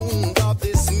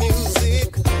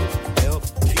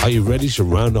Are you ready to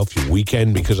round off your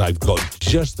weekend? Because I've got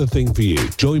just the thing for you.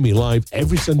 Join me live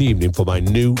every Sunday evening for my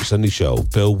new Sunday show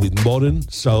filled with modern,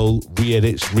 soul,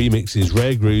 re-edits, remixes,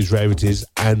 rare grooves, rarities,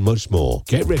 and much more.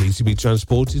 Get ready to be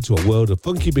transported to a world of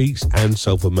funky beats and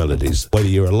soulful melodies. Whether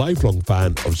you're a lifelong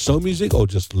fan of soul music or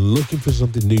just looking for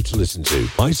something new to listen to,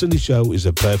 my Sunday show is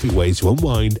a perfect way to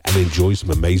unwind and enjoy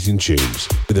some amazing tunes.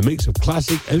 With a mix of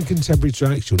classic and contemporary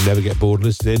tracks, you'll never get bored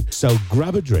listening. So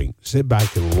grab a drink, sit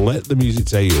back and let the music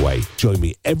take you away. Join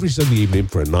me every Sunday evening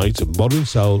for a night of modern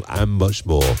soul and much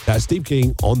more. That's Steve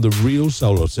King on the Real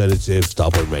Soul Alternative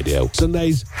Starpoint Radio.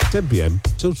 Sundays, 10 p.m.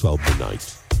 till 12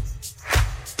 midnight.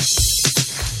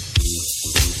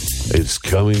 It's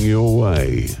coming your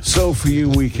way. Soul for You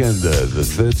Weekender, the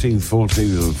 13th,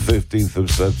 14th and 15th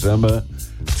of September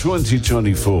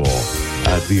 2024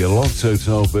 at the Aloft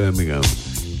Hotel, Birmingham.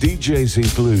 DJs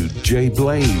include Jay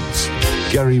Blades,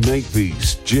 Gary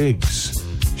Makepeace, Jigs,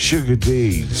 Sugar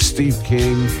D, Steve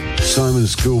King, Simon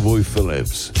Schoolboy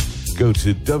Phillips. Go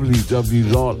to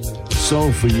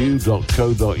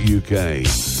www.soulforyou.co.uk.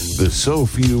 The Soul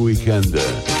for You Weekender,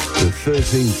 the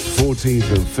 13th,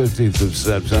 14th and 15th of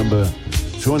September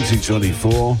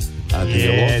 2024 at the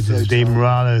this is Dave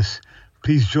Morales.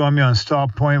 Please join me on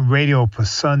Starpoint Radio for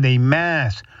Sunday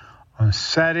Mass on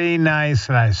Saturday night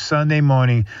 / Sunday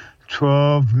morning,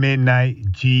 12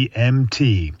 midnight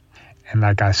GMT. And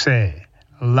like I said,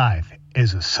 life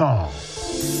is a song.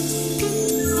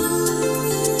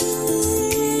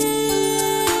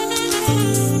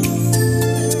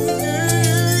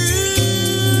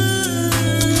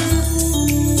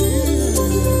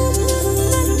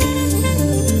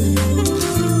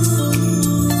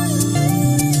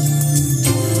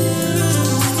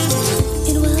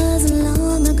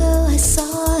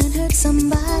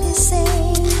 Somebody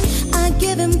say, I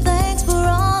give him thanks for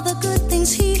all the good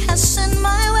things he has sent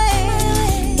my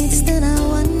way. It's then I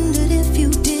wondered if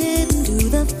you didn't do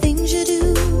the things you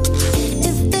do,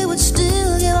 if they would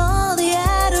still give all the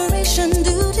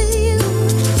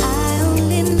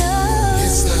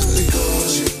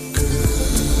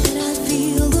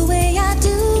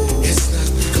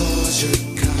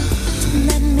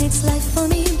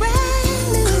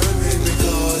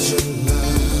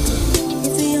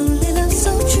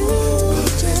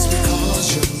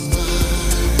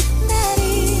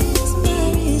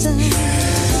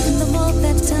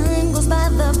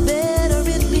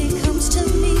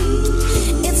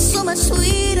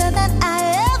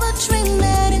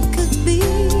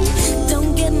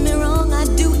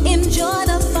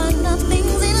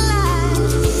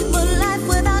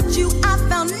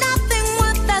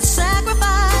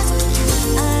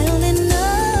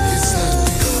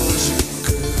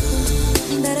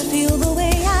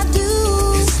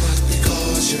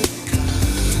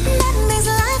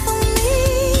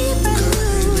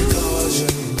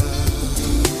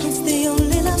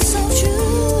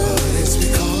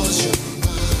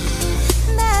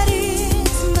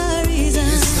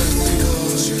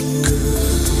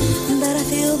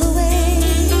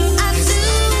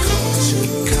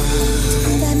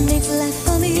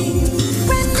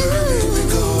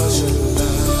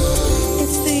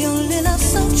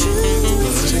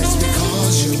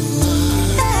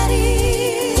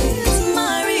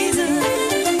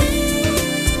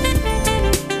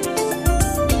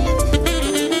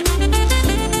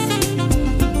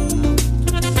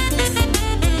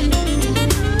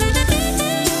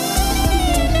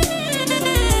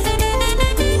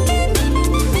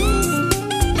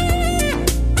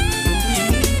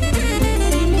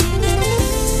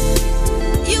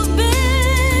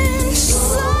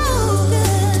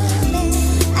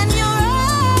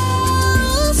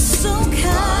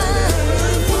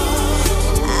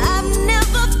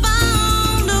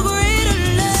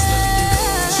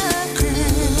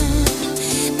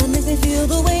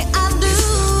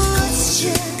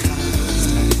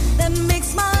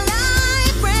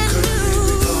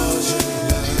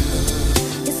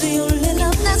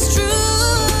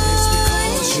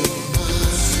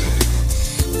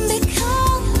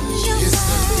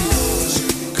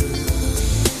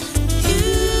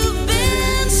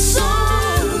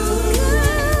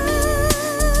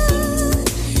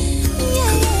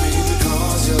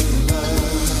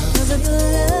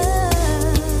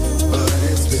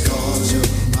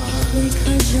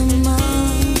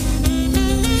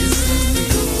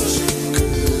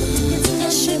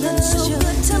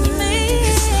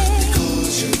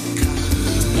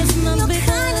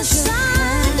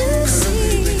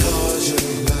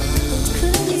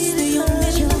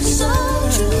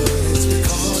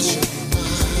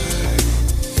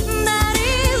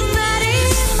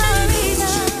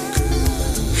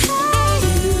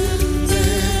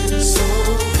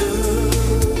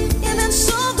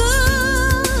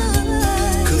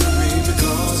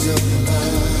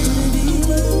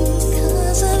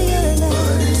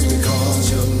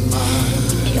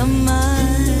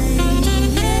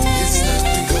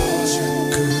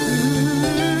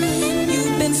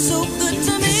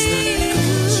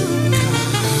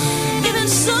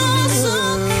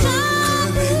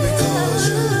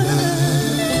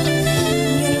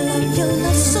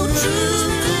love so true.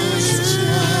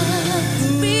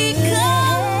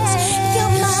 Because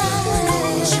you're mine.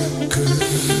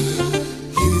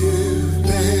 You've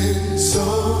been so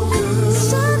good.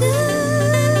 So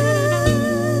good.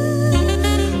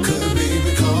 Could be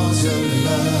because your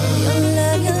love, Your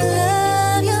love, your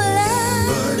love, your love.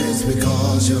 but it's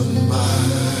because you're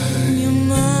mine. You're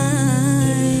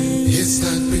mine. It's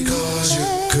not because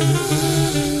you're good.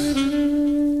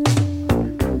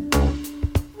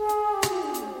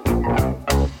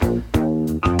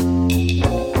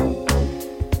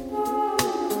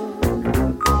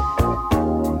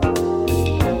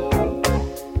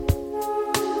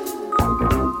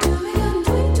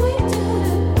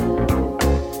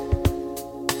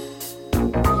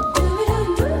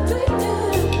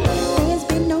 There's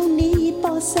been no need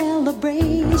for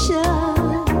celebration.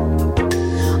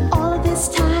 All of this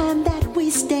time that we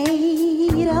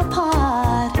stayed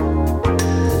apart.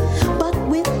 But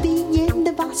with the end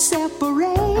of our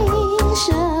separation,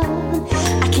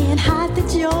 I can't hide the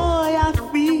joy I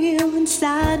feel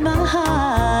inside my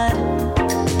heart.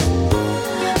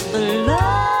 The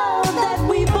love that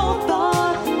we both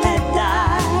thought had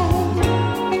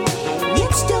died,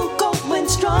 it's still going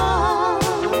strong.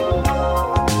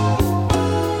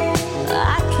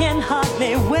 I can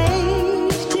hardly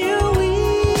wait till we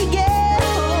get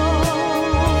home.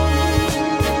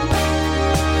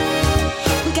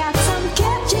 We got some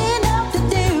catching up to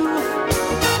do,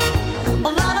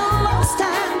 a lot of lost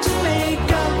time to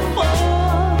make up for,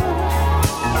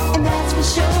 and that's for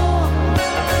sure.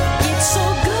 It's so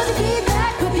good to be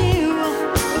back with you,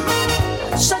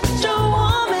 such a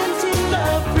warm and tender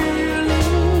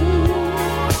feeling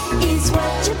is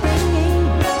what you're bringing,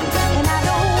 and I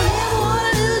don't ever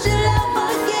wanna lose your love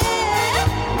again.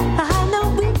 I know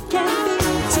we can be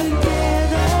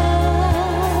together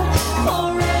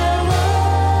forever.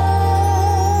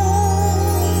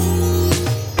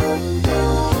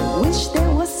 Wish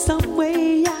there was some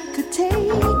way I could take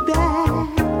back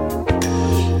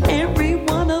every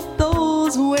one of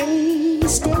those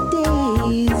wasted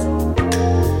days.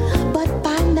 But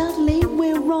finally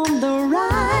we're on the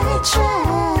right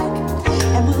track,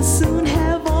 and we'll soon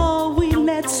have all we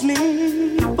let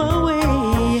slip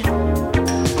away.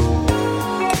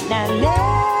 Now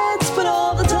let's put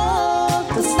all the talk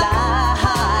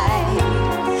aside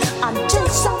until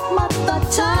some other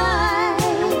time.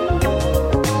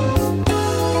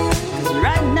 'Cause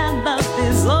right now love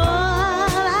is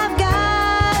all I've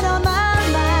got on my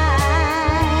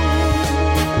mind.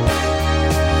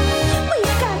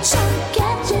 We've got some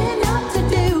catching up to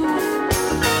do,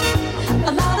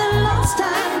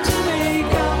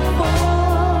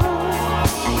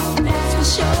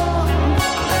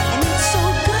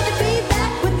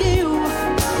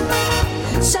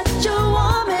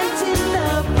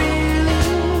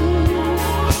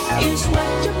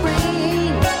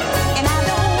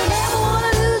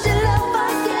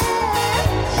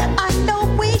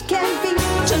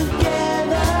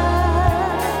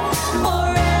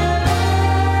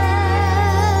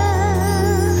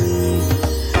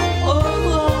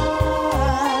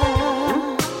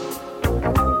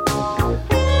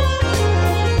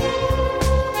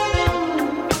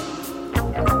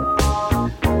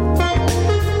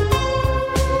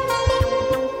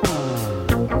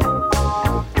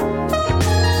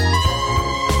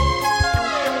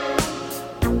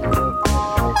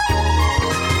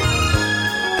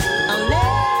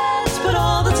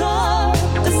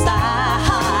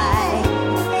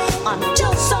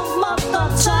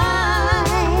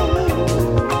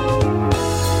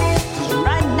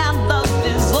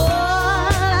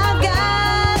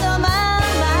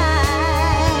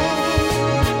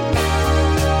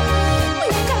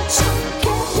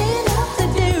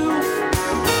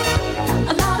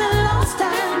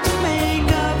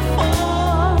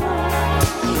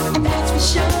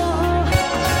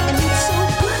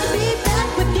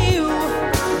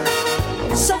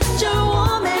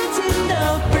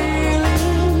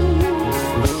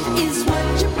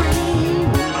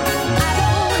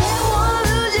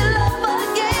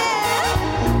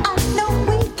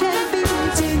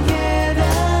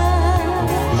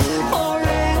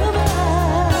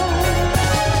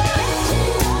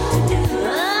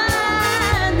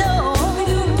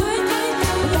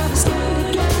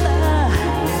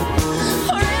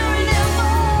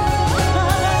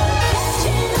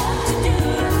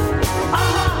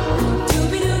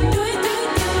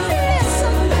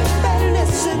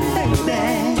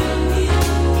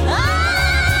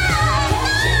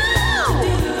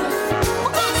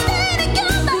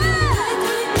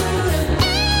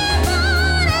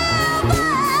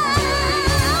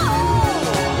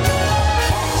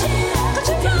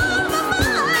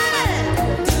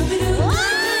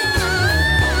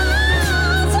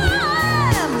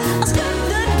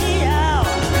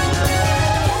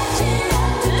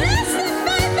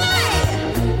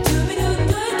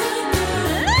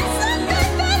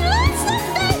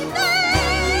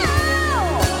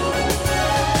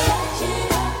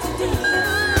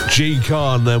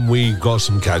 G-Car, and then we've got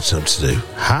some catching up to do.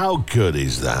 How good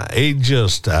is that? It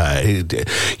just,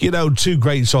 two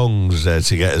great songs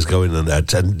to get us going on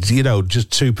that, and,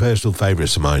 just two personal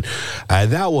favourites of mine.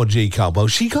 That one, G-Car, well,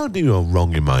 she can't do no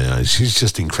wrong in my eyes. She's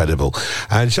just incredible.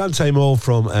 And Shantae Moore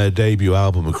from her debut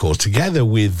album, of course, together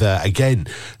with, again,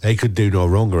 They Could Do No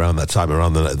Wrong around that time,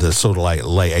 around the sort of like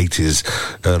late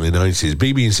 80s, early 90s.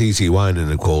 BB and CC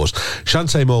Winans, of course.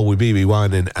 Shantae Moore with BB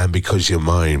Winans and Because You're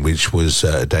Mine, which was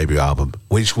a debut album,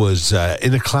 which was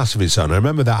in a class of its own. I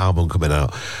remember that album coming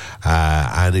out,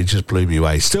 and it just blew me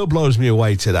away. Still blows me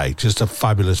away today. Just a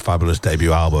fabulous, fabulous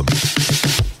debut album.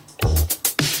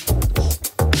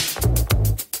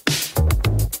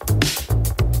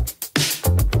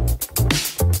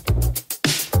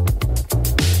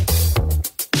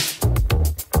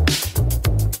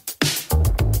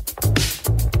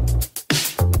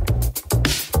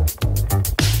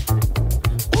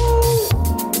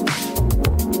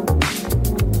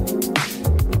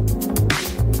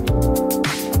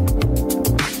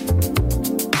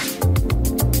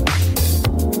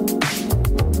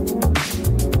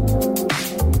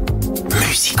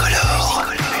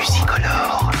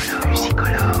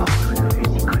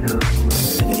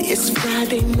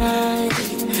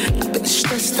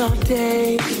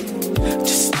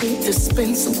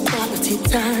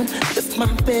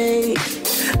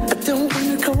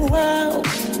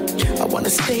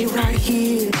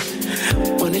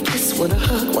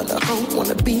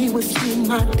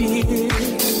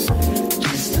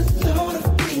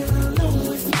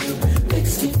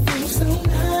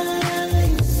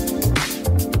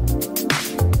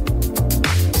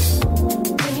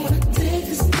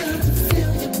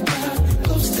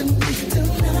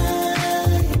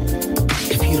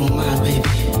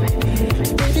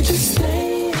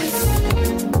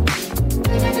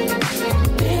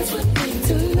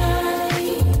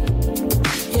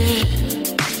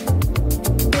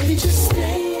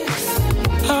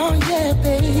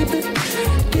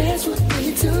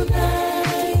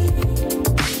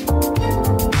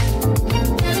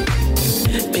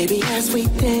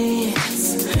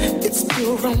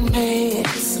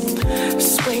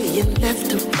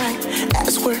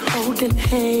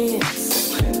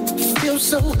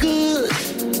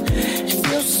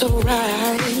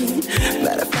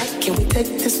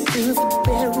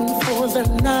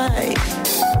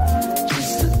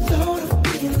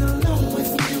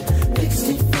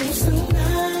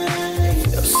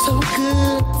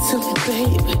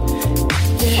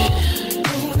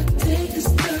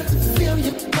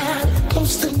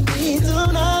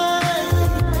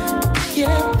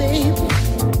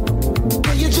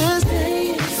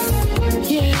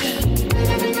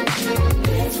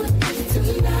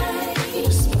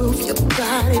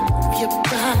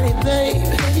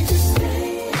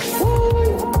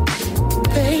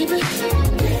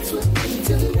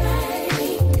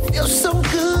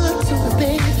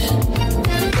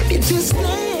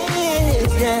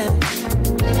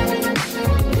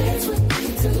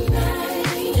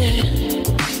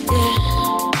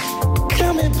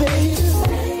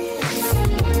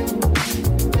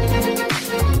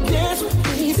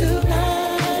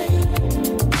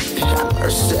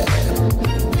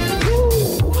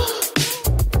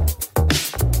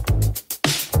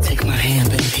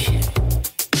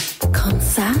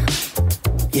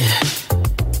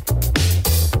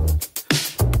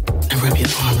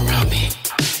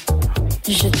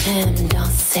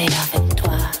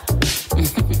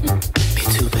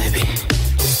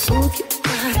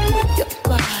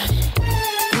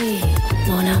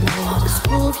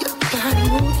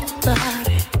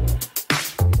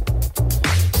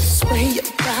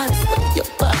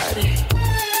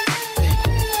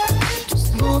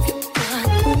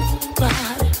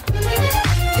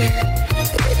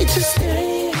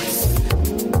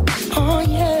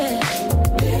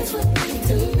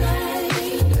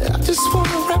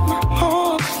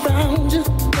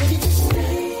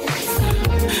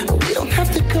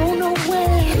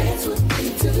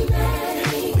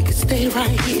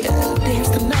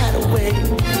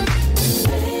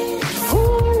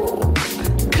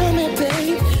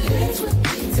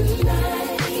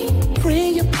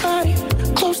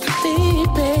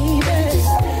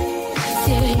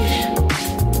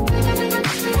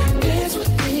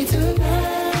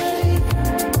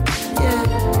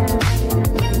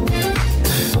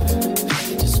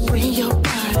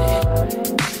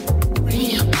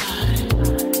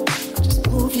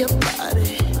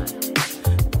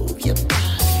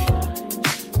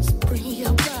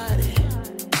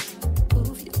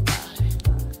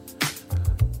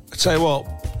 Tell you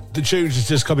what, the tunes are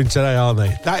just coming today, aren't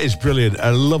they? That is brilliant.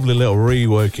 A lovely little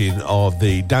reworking of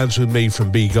the Dance With Me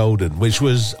from B. Golden, which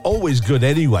was always good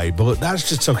anyway, but that's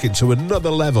just took it to another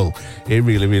level. It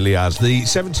really, really has. The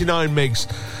 79 mix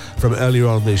from earlier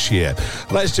on this year.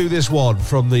 Let's do this one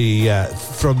from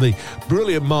the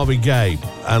brilliant Marvin Gaye,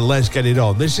 and let's get it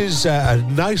on. This is a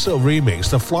nice little remix.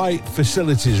 The Flight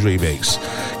Facilities remix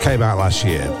came out last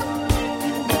year.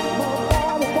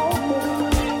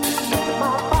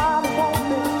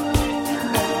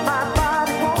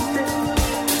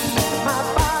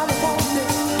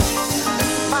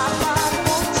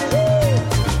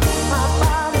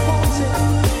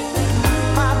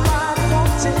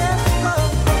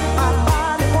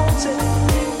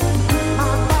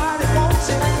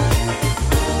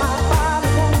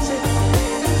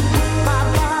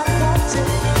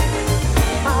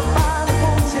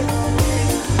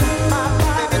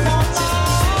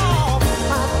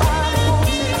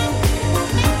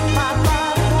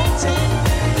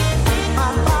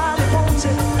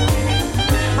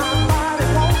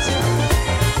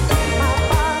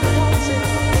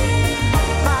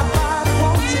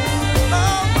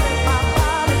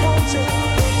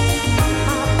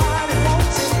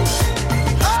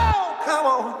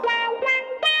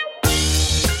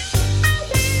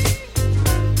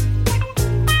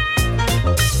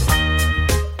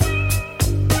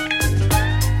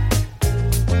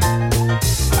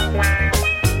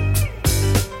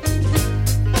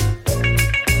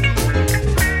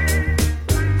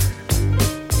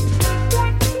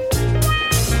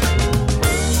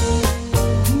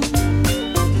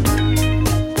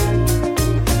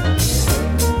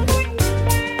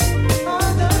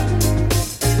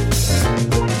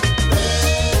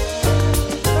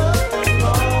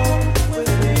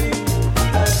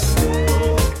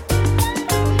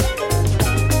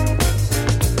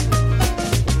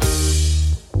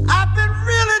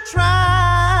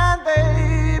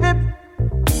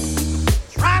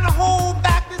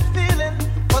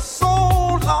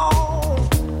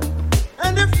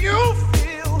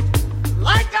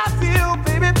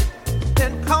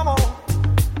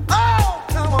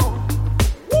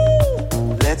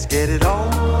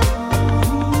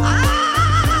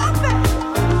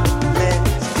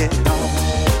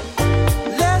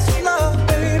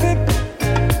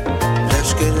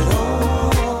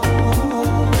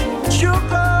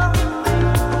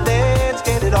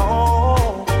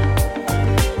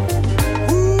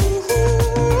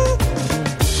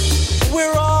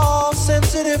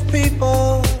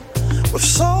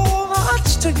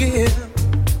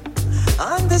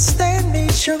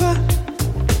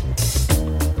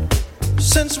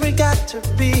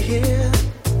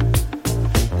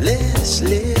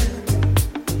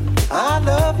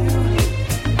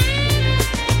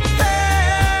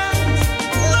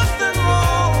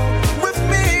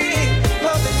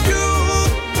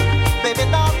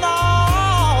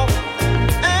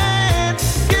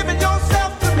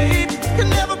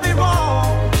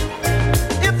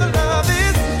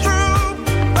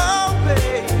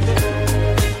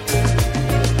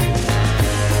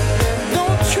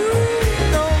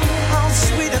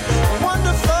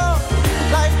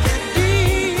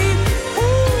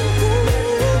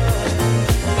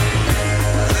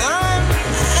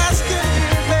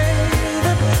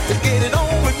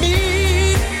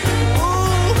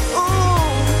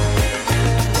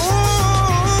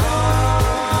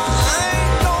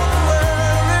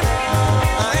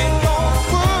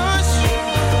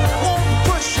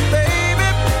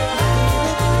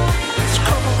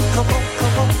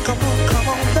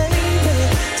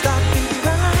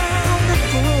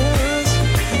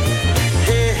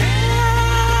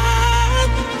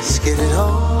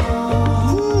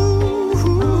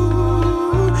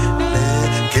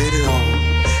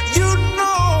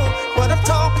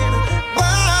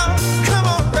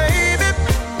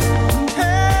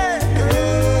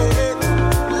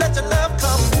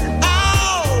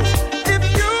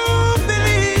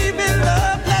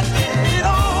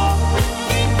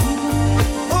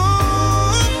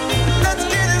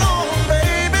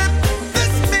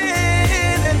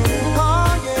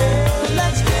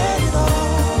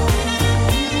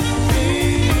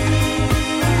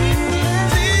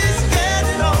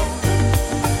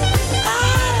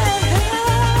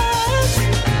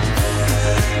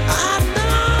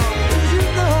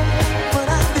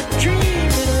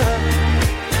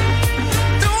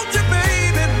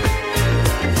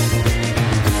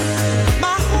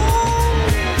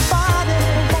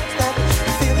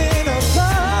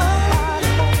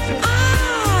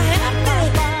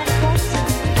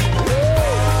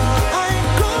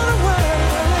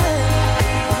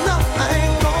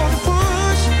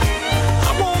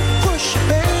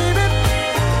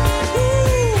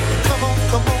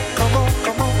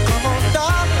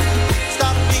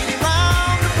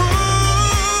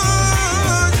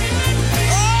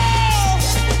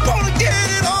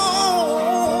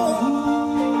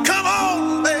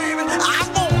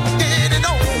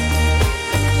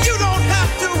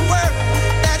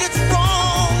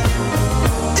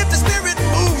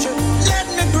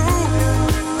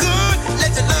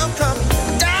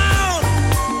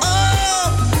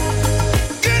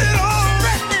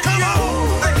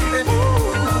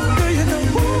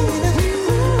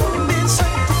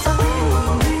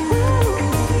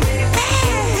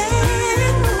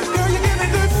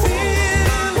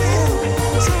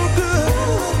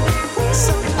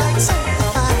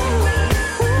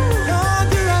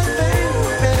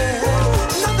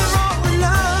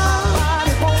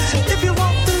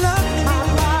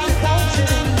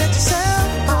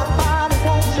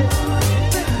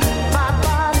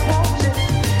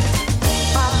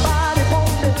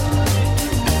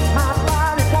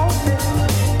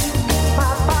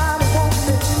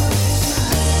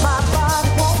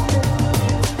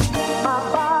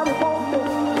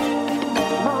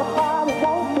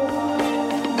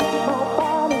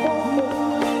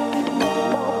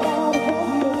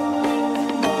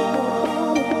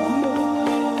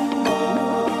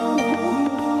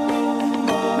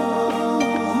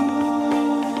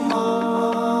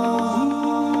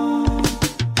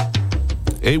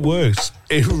 It works.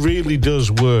 It really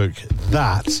does work.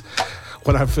 That,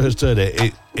 when I first heard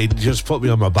it, it just put me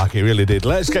on my back. It really did.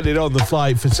 Let's Get It On, the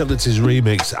Flight Facilities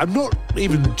remix. I'm not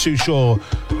even too sure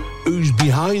who's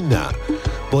behind that,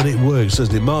 but it works,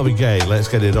 doesn't it? Marvin Gaye, Let's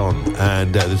Get It On.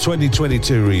 And the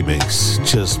 2022 remix,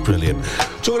 just brilliant.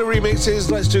 Talking of remixes,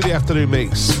 let's do the afternoon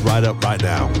mix right up right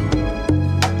now.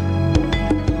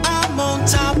 I'm on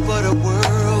top of the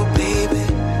world, baby.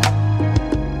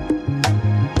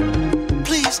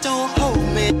 Please don't hold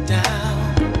me down.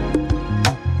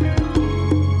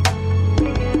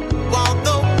 While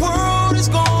the world is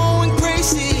going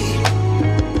crazy,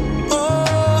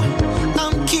 oh,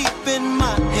 I'm keeping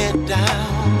my head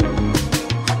down.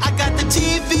 I got the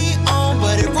TV on,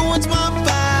 but it ruins my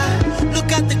vibe.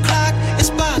 Look at the clock, it's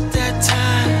about that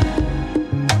time.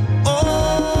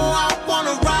 Oh, I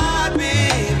wanna ride,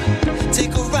 babe.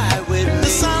 Take a ride with me. The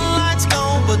sunlight's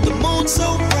gone, but the moon's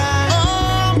so bright.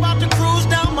 Oh, I'm about to cruise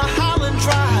down my Holland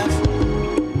Drive.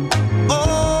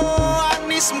 Oh, I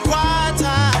need some quiet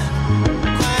time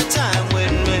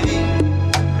with me.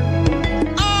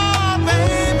 Oh,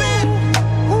 baby,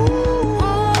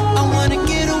 I wanna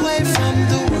get away from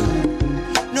the world.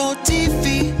 No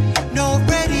TV, no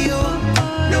radio,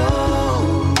 no.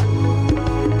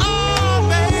 Oh,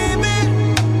 baby,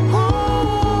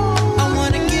 I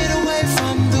wanna get away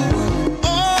from the world.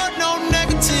 Oh, no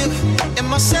negative in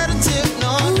my sedative,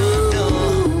 no, no, no.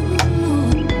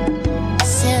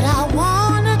 Said I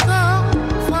wanna go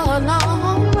for a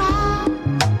long ride,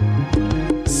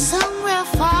 somewhere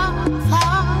far,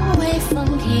 far away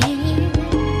from here,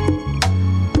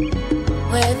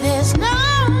 where there's no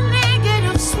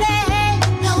negative space,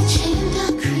 no chained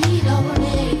up credo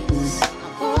race.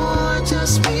 Oh,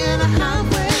 just me and a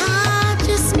highway. Ah,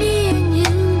 just me and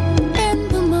you and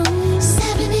the moon.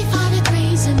 75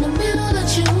 degrees in the middle of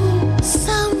June.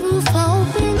 Sunroof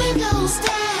open, windows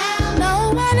down.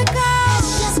 Nowhere to go.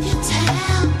 Let's just get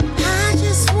down. I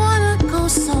just wanna go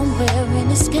somewhere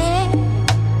and escape.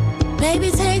 Baby,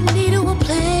 take me to a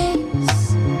place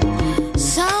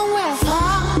somewhere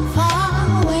far,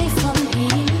 far away from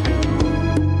here.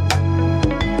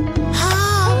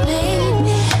 Oh,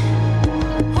 baby,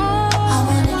 I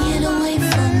wanna get away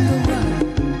from the world.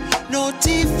 No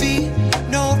TV,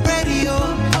 no radio,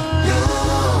 no.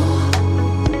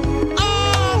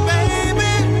 Oh,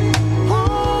 baby,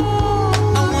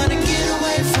 I wanna get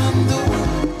away from the world.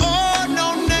 Oh, no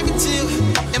negative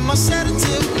in my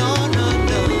sedative, no, no,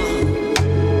 no.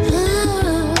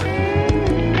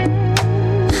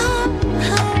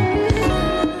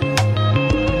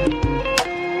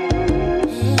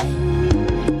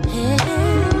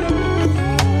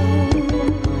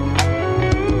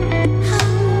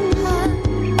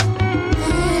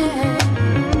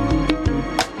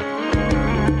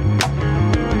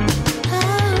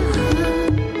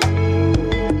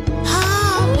 Oh,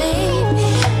 baby,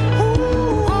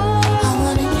 I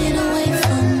wanna get away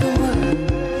from the world.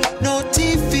 No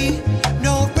TV,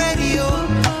 no radio,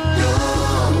 no.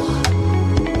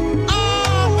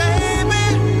 Oh, baby,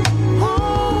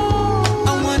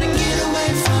 I wanna get away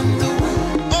from the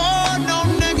world. Oh, no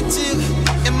negative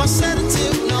in my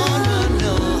sedative, no, no,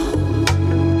 no.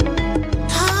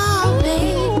 Oh,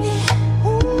 baby,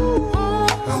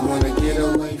 I wanna get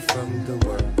away from the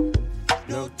world.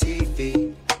 No TV,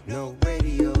 no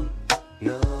radio,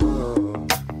 no.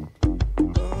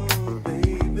 Oh,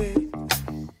 baby.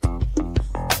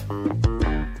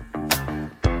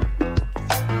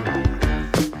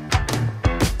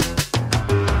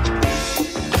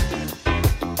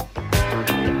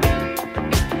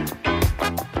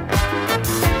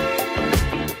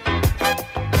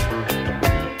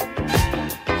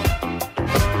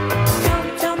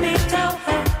 Tell me, tell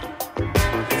her,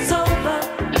 it's over,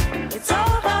 it's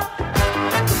over.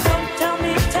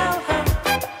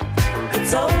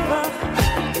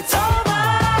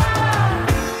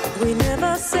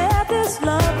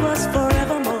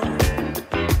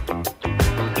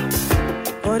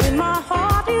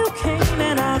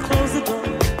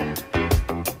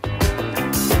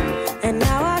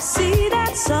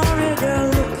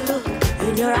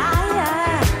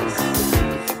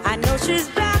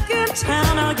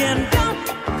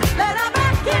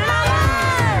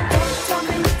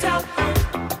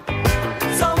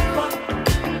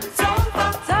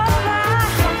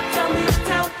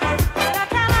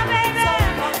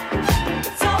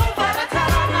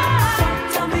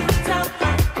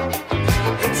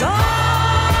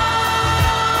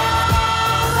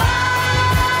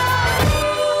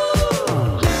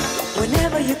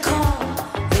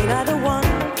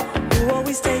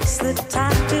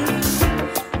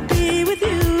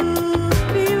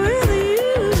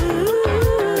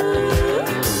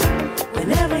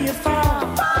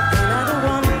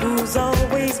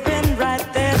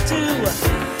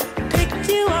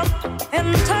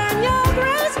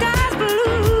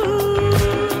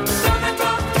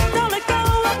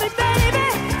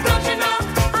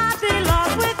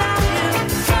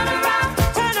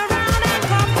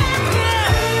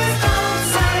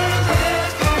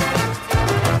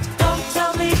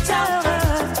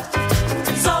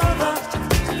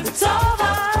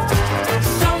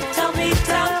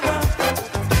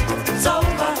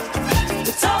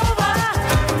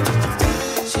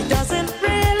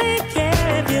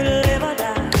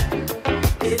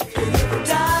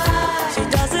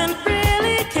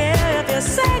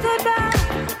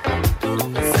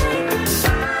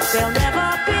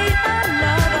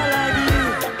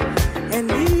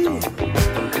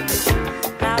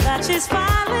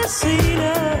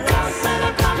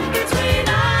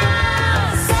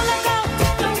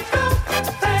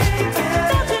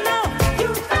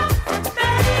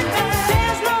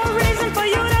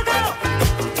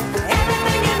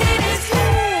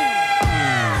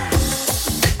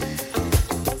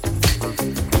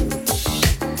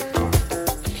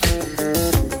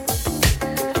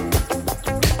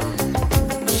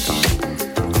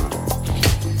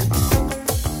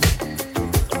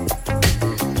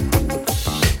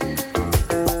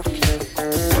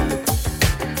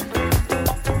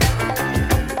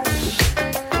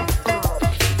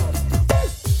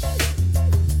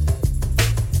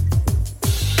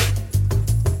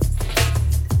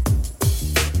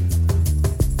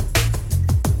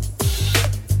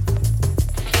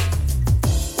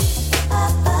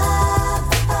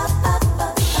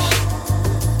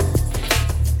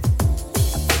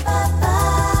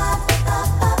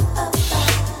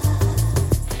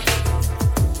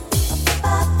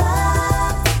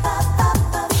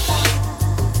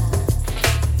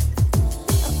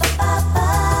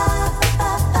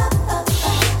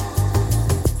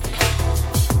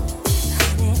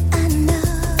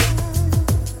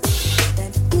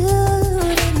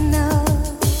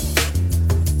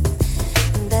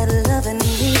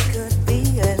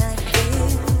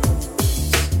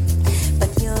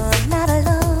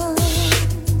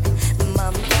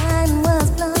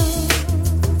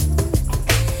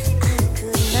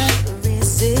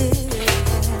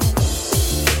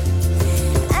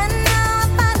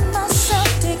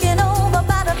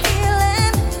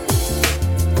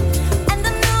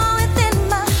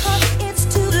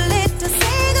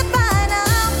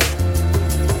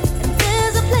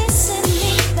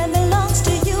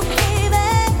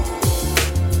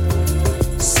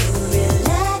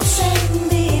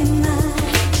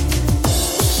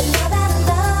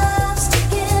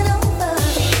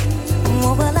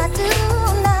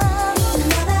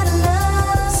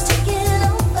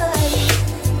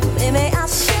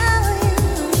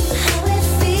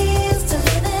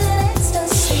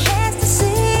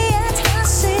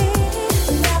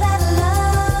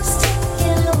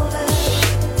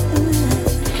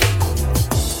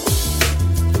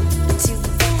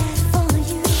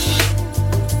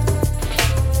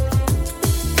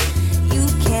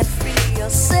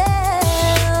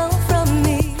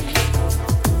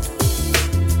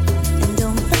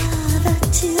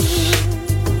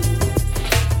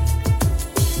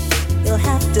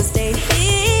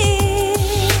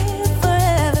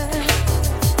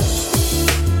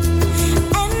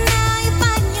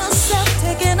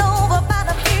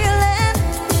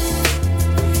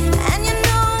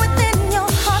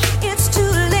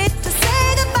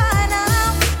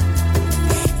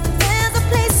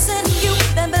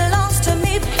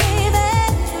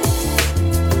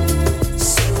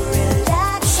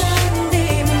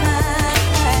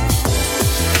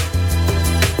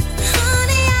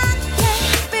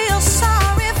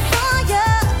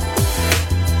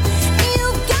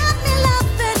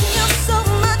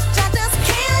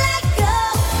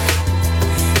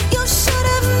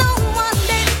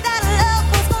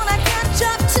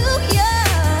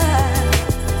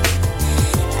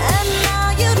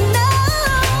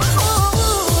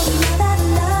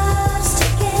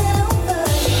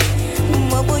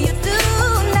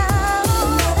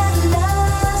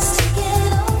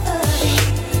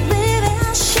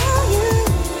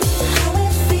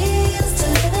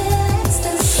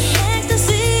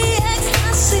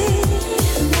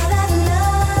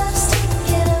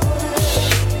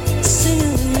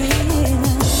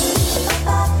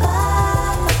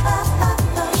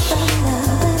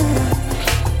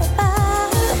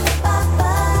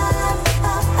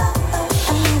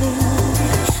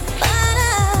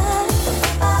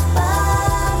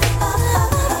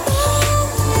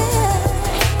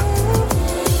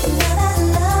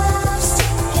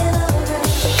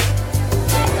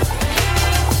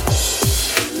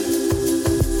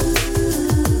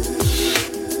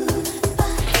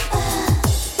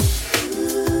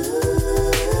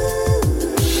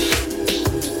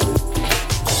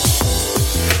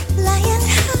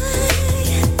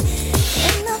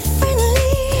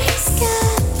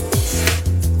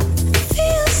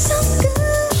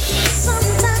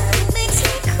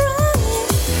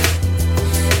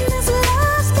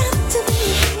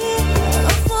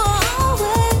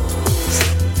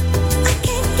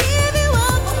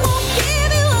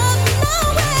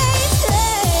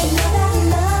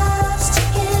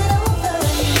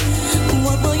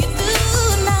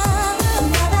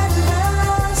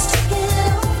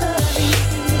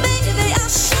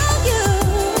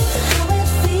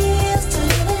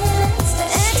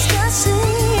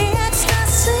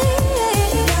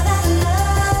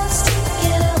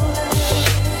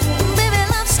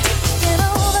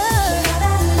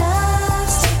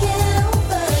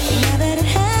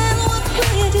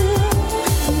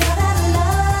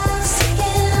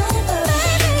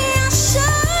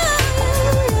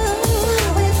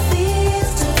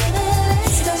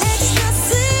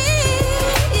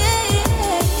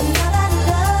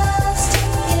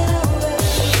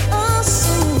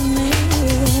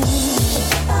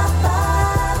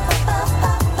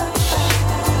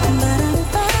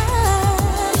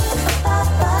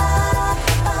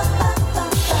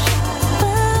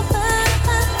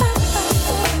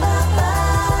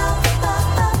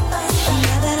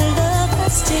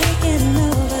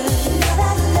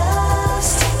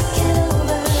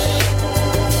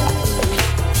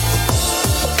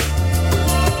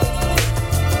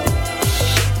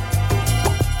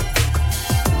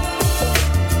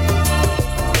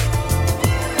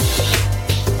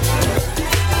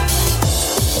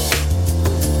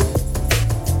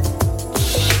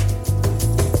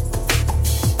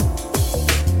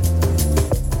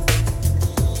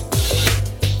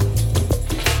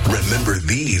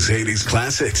 these 80s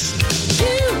classics.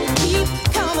 You keep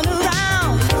coming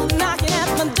around, knocking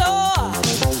at my door,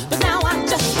 but now I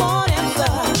just won't answer.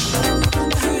 I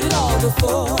heard it all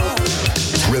before.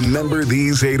 Remember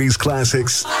these 80s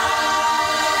classics?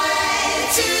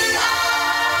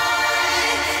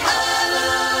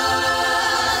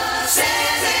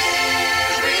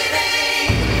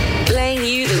 Playing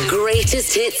you the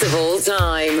greatest hits of all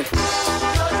time.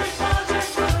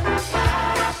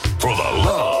 For the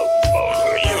love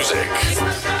of music.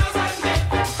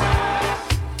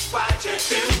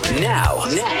 Now,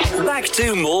 back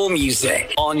to more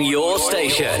music on your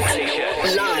station.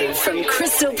 Live from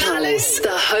Crystal Palace,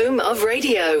 the home of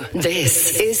radio.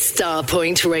 This is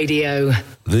Starpoint Radio.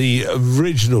 The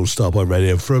original Starpoint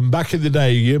Radio from back in the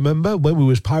day. You remember when we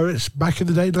was pirates back in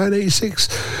the day, 1986?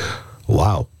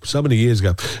 Wow, so many years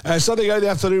ago. Sunday Go the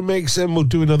Afternoon Mix, and we'll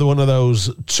do another one of those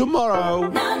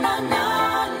tomorrow.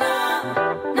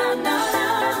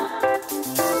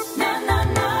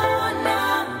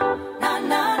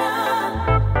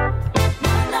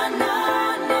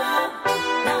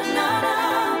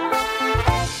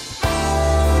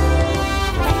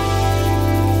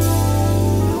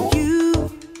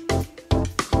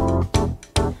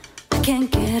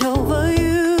 Can't get over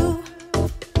you.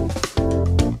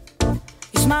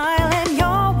 You smile and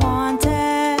you're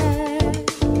wanted.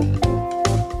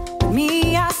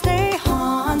 Me, I stay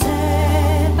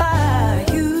haunted by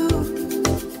you.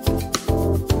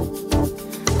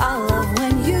 I love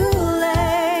when you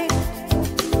lay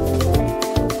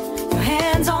your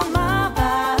hands on my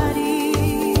body.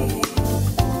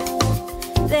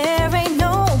 There ain't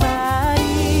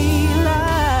nobody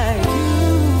like you.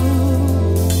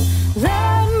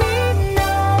 Let me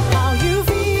know how you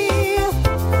feel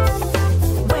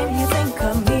when you think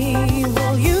of me.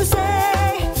 Will you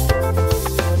say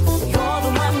you're the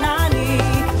one I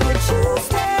need? Would you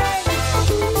stay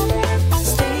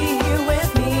here with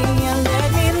me and let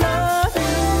me love you?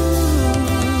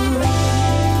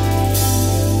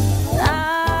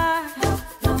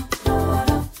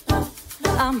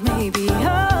 I may be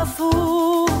a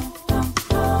fool.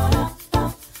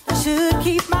 I should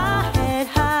keep my head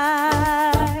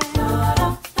high.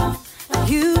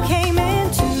 You came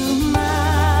into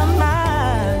my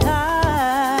life,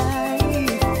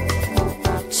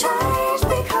 changed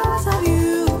because of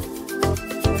you.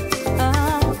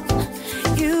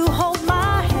 You hold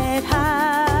my head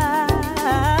high.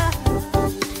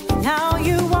 Now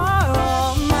you are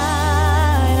all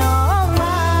mine, all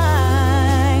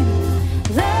mine.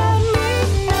 Let me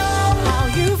know how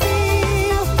you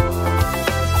feel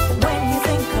when you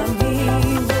think of me.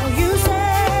 Will you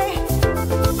say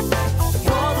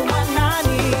you're the one I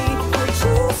need? Would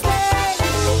you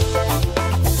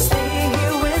stay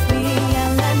here with me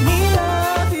and let me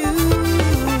love you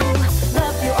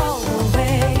all the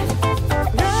way.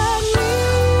 Let me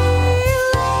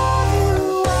love you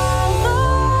all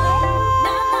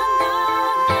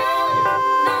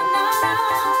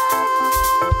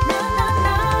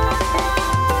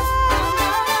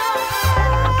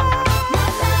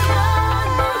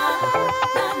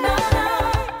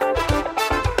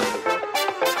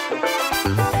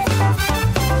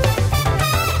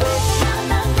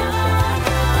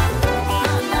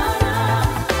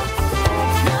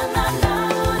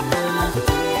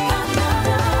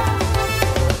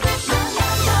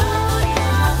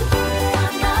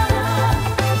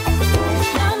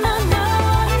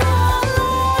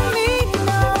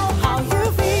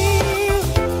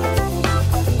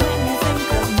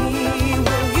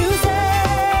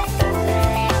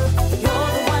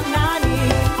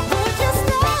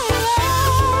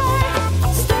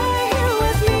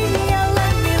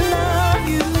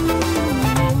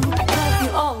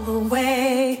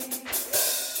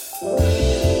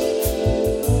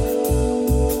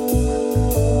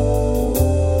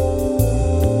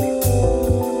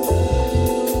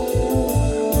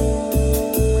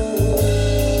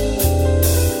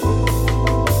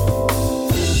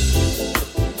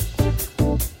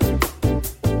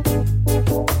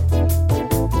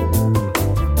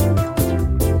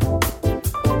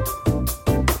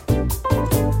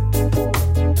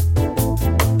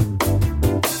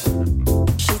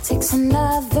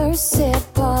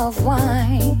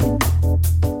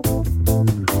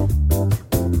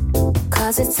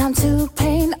it's time to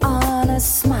paint on a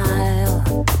smile.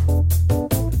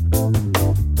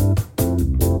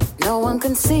 No one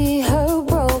can see her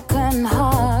broken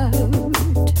heart.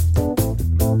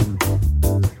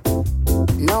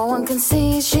 No one can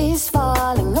see she's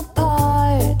falling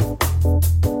apart.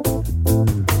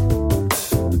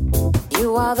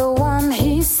 You are the one,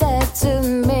 he said to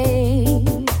me.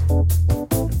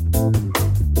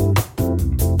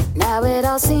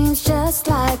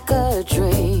 a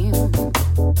dream.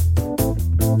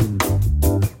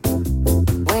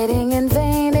 Waiting in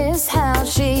vain is how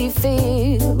she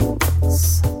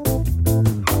feels.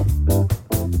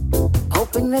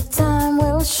 Hoping that time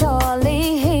will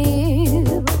surely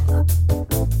heal.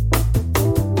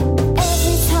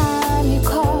 Every time you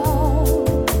call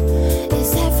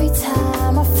is every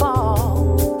time I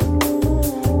fall.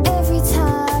 Every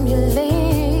time you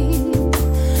leave,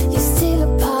 you're still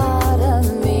a part of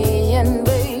me. And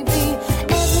baby,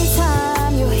 every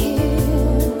time you're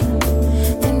here,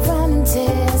 then run and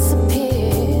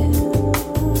disappear.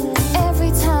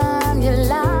 Every time you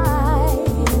lie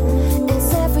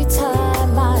is every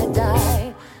time I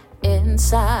die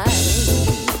inside.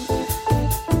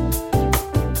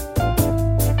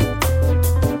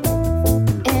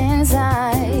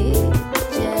 Inside,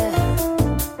 yeah.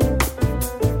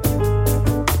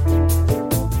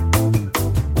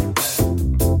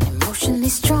 Emotionally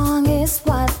strong is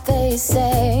what they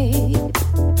say.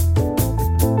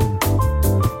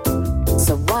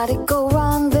 So why'd it go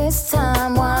wrong this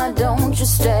time? Why don't you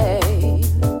stay?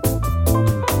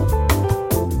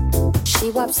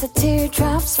 She wipes the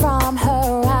teardrops from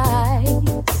her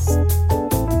eyes.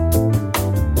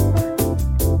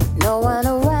 No one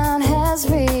around has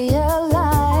realized.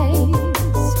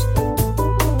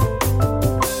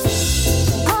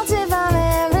 Haunted by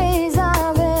memories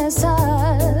of his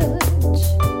touch.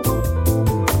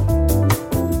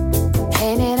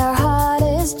 Pain in her heart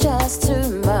is just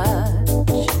too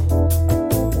much.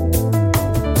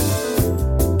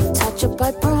 Touch up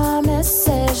by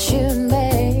promises you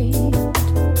made.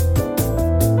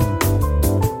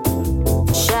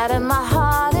 Shatter my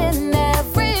heart in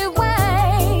every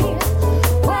way.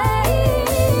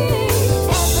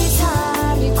 Every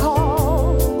time you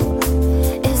call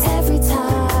is every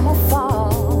time I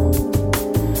fall.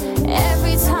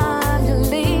 Every time you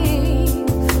leave,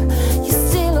 you're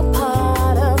still a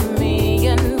part of me.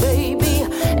 And baby,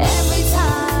 every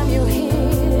time you're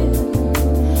here,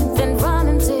 then run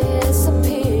and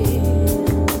disappear.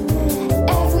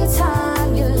 Every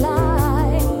time you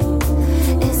lie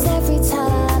is every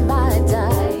time I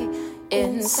die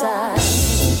inside.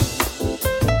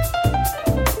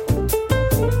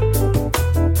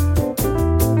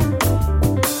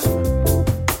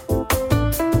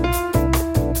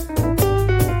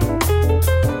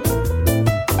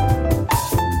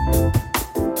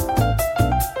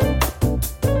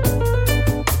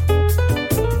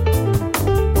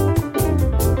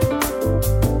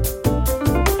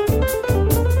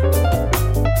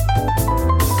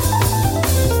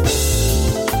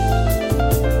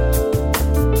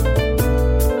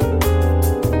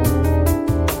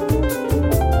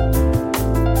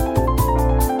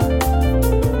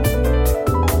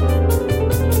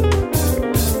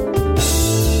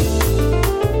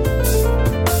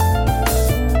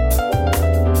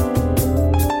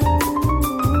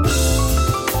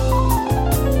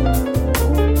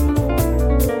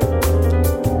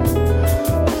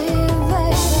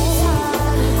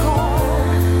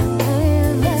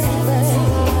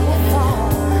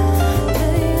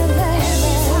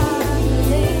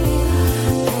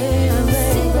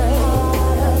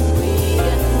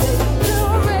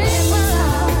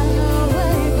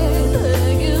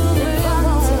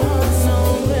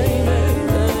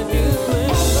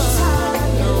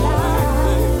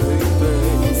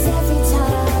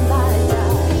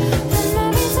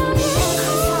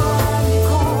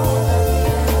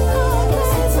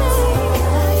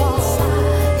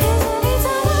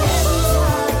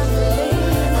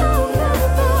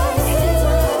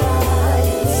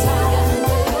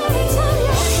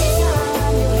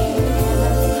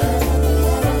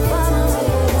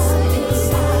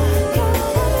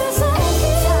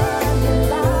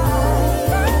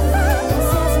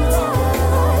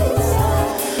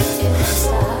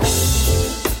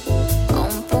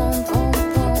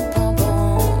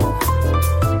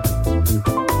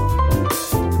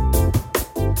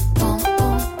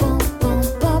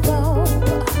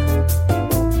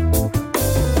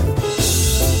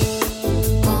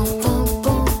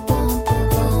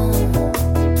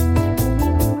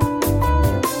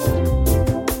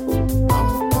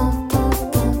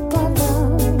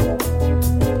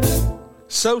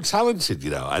 So talented, you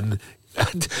know, and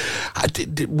I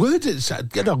did words.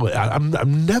 You know,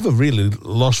 I'm never really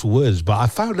lost for words, but I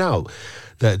found out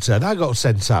that that got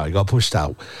sent out, it got pushed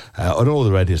out on all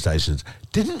the radio stations.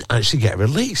 didn't actually get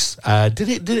released. Did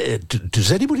it?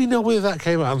 Does anybody know whether that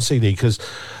came out on CD? Because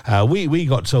we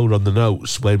got told on the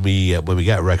notes when we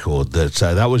get a record that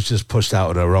that was just pushed out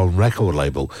on our own record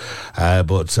label.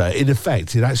 But in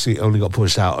effect, it actually only got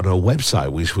pushed out on our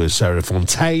website, which was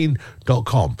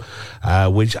sarahfontaine.com,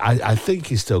 which I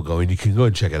think is still going. You can go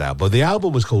and check it out. But the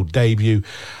album was called Debut,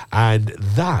 and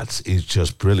that is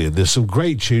just brilliant. There's some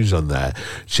great tunes on there.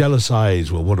 Jealous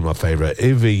Eyes were one of my favourite.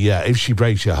 If She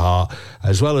Breaks Your Heart,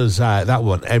 as well as that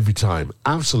one, Every Time.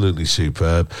 Absolutely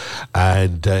superb.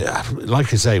 And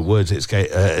like I say, words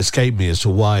escape me as to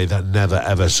why that never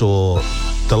ever saw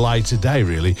the light of day,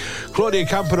 really. Claudia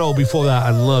Campanole before that,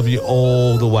 and Love You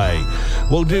All the Way.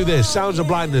 We'll do this. Sounds of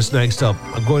Blackness next up.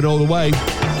 I'm going all the way.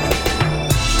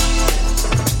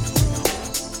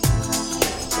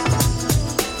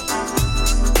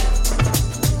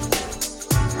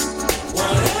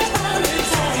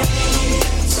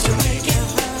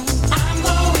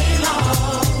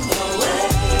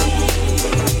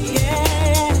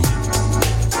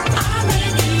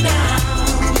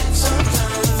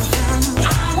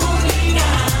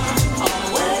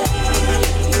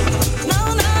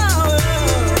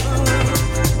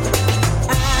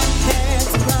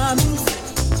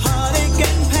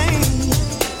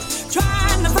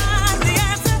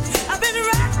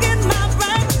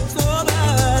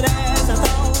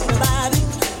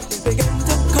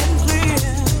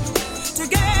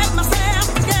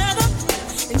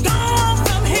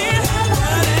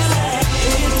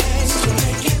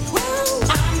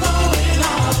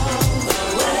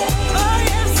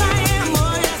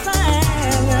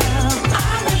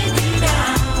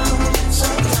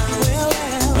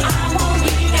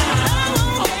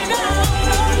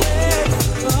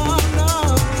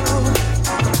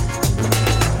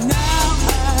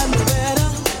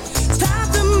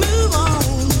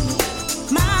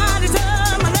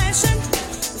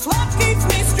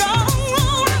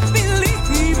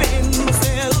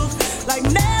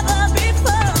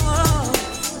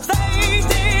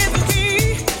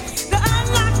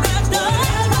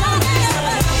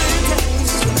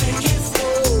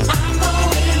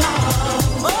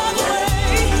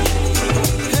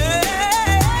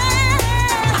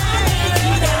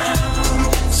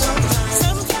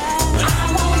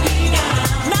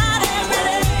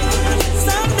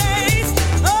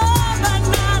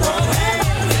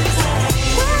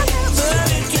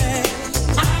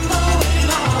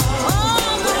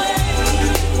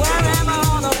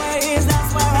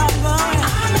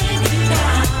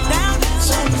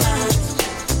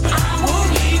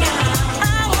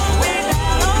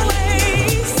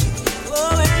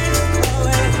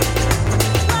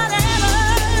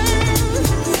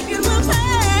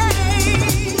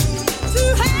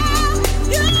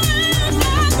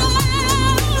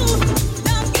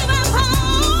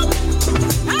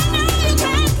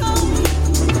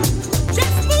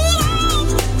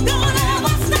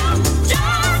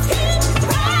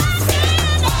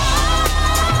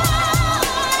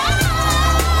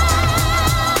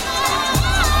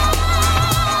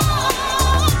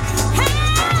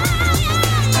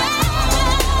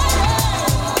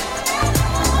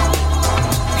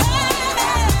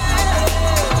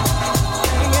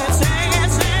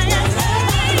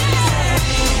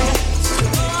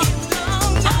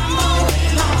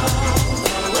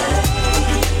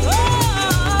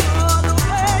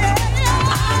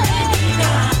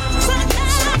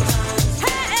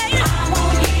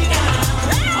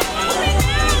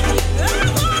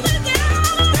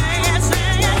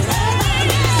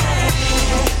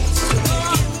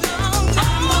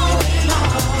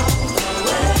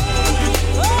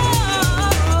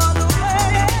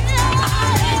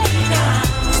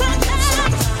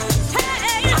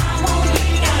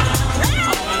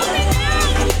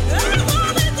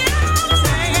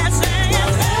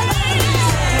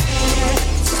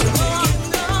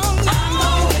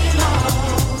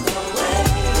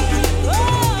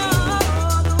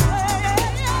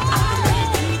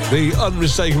 The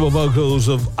unmistakable vocals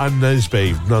of Anne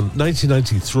Nesby.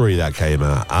 1993 that came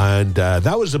out, and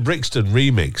that was the Brixton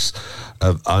remix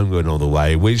of I'm Going All the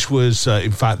Way, which was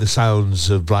in fact the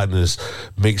Sounds of Blackness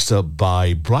mixed up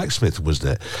by Blacksmith,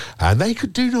 wasn't it? And they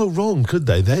could do no wrong, could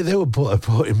they? They were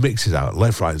putting mixes out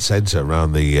left, right and centre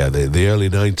around the early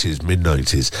 90s,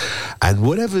 mid-90s, and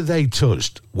whatever they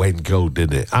touched went gold,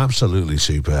 didn't it? Absolutely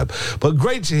superb. But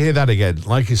great to hear that again,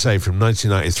 like you say, from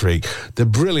 1993, the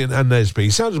brilliant Anne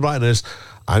Nesby. Sounds of Blackness,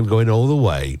 I'm Going All the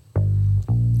Way.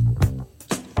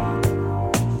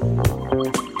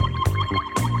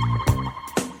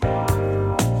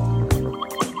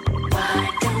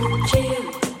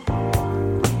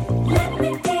 Let me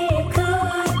be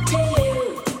good to you.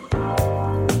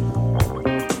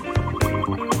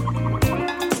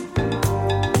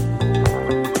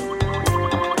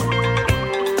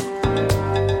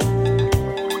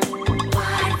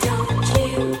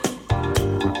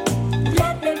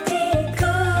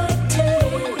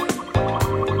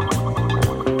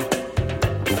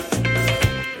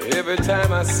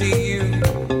 I see you,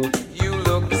 you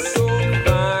look so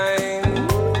fine.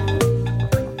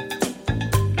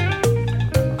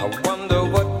 I wonder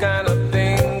what kind of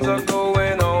things are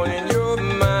going on in your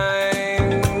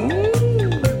mind.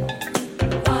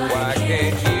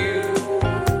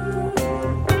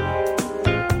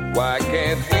 Why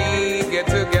can't we get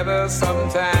together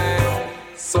sometime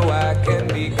so I can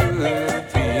be good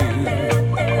to you?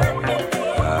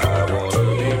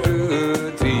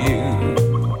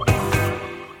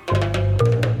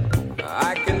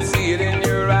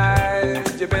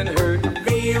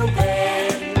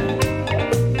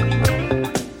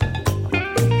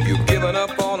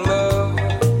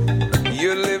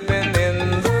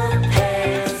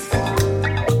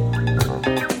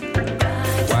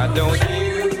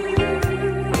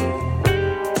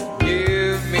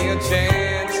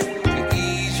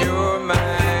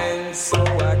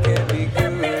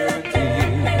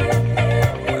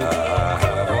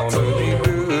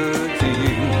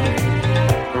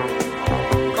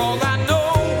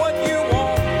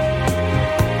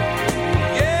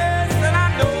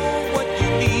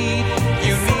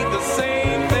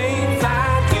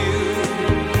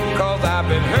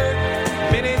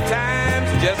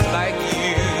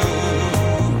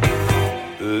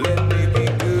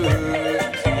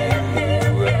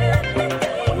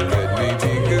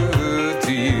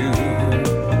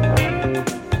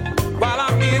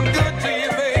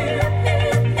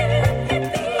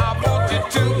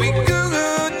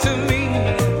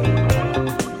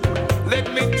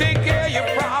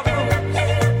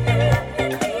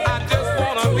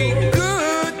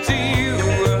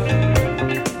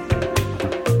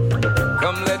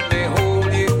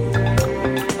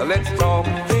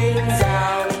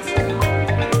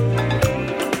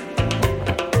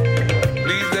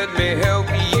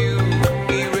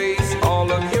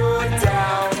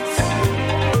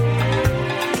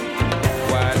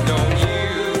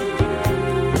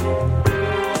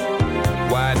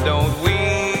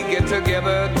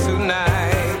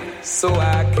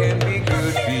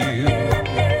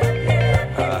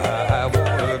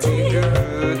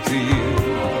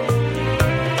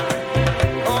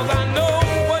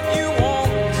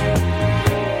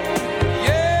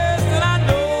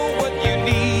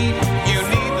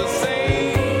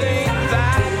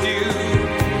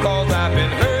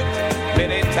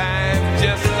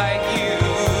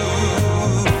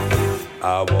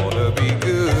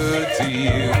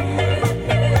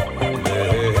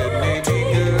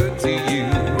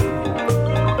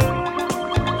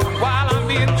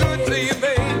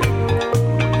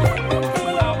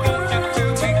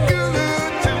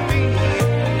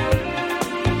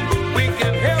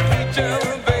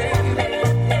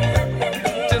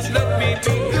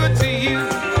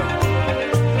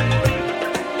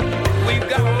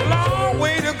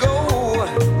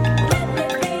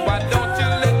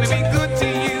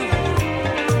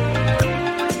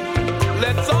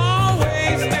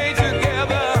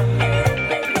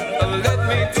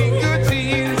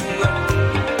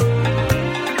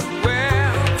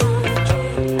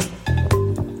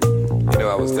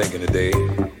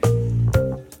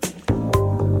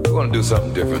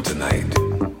 Something different tonight.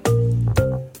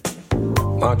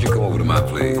 Why don't you come over to my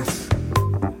place?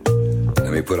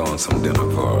 Let me put on some dinner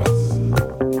for us.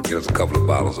 Get us a couple of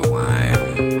bottles of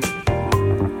wine.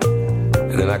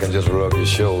 And then I can just rub your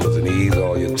shoulders and ease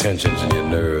all your tensions and your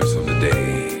nerves from the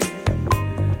day.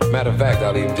 Matter of fact,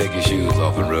 I'll even take your shoes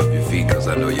off and rub your feet, because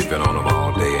I know you've been on them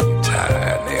all day and you're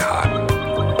tired and they're hot.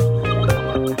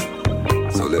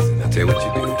 So listen, I'll tell you what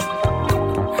you do.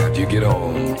 After you get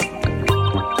home,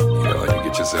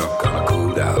 yourself kind of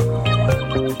cooled out.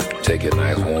 Take a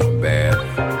nice warm bath,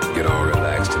 get all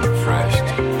relaxed and refreshed,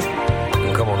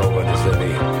 and come on over and just let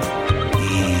me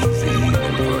ease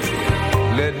and for you.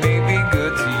 Let me be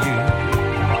good to you.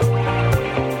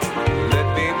 Let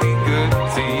me be good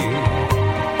to you.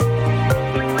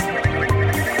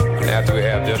 And after we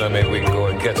have dinner, maybe we can go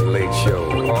and catch a late show,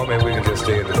 or maybe we can just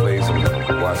stay at the place and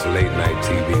watch a late night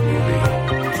TV movie.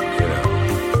 You know.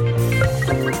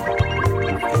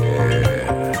 Yeah.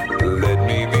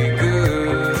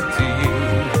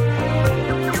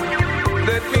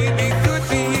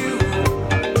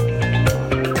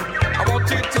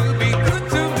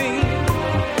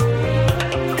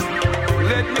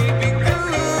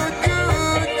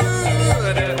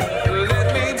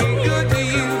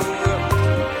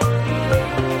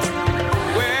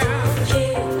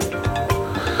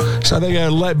 So there you go.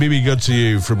 Let Me Be Good to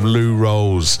You from Lou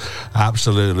Rolls.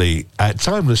 Absolutely.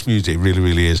 Timeless music, really,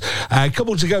 really is. A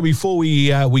couple to go before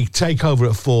we take over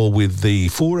at 4 with the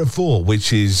 4 at 4,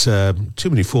 which is too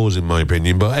many 4s in my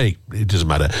opinion, but hey, it doesn't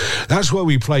matter. That's where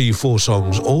we play you 4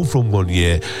 songs, all from 1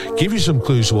 year, give you some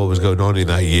clues to what was going on in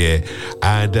that year,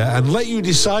 and let you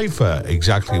decipher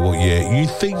exactly what year you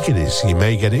think it is. You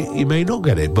may get it, you may not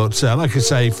get it, but like I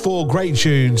say, 4 great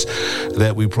tunes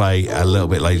that we play a little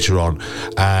bit later on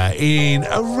in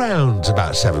around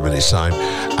about 7 minutes time,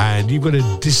 and you've got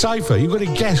to decipher, you've got to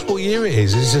guess what year it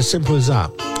is. It's as simple as that.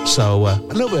 So a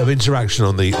little bit of interaction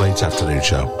on the late afternoon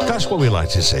show. That's what we like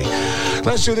to see.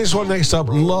 Let's do this one next up.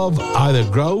 Love Either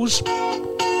Grows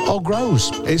or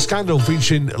Grows. It's Scandal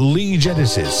featuring Lee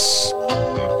Genesis.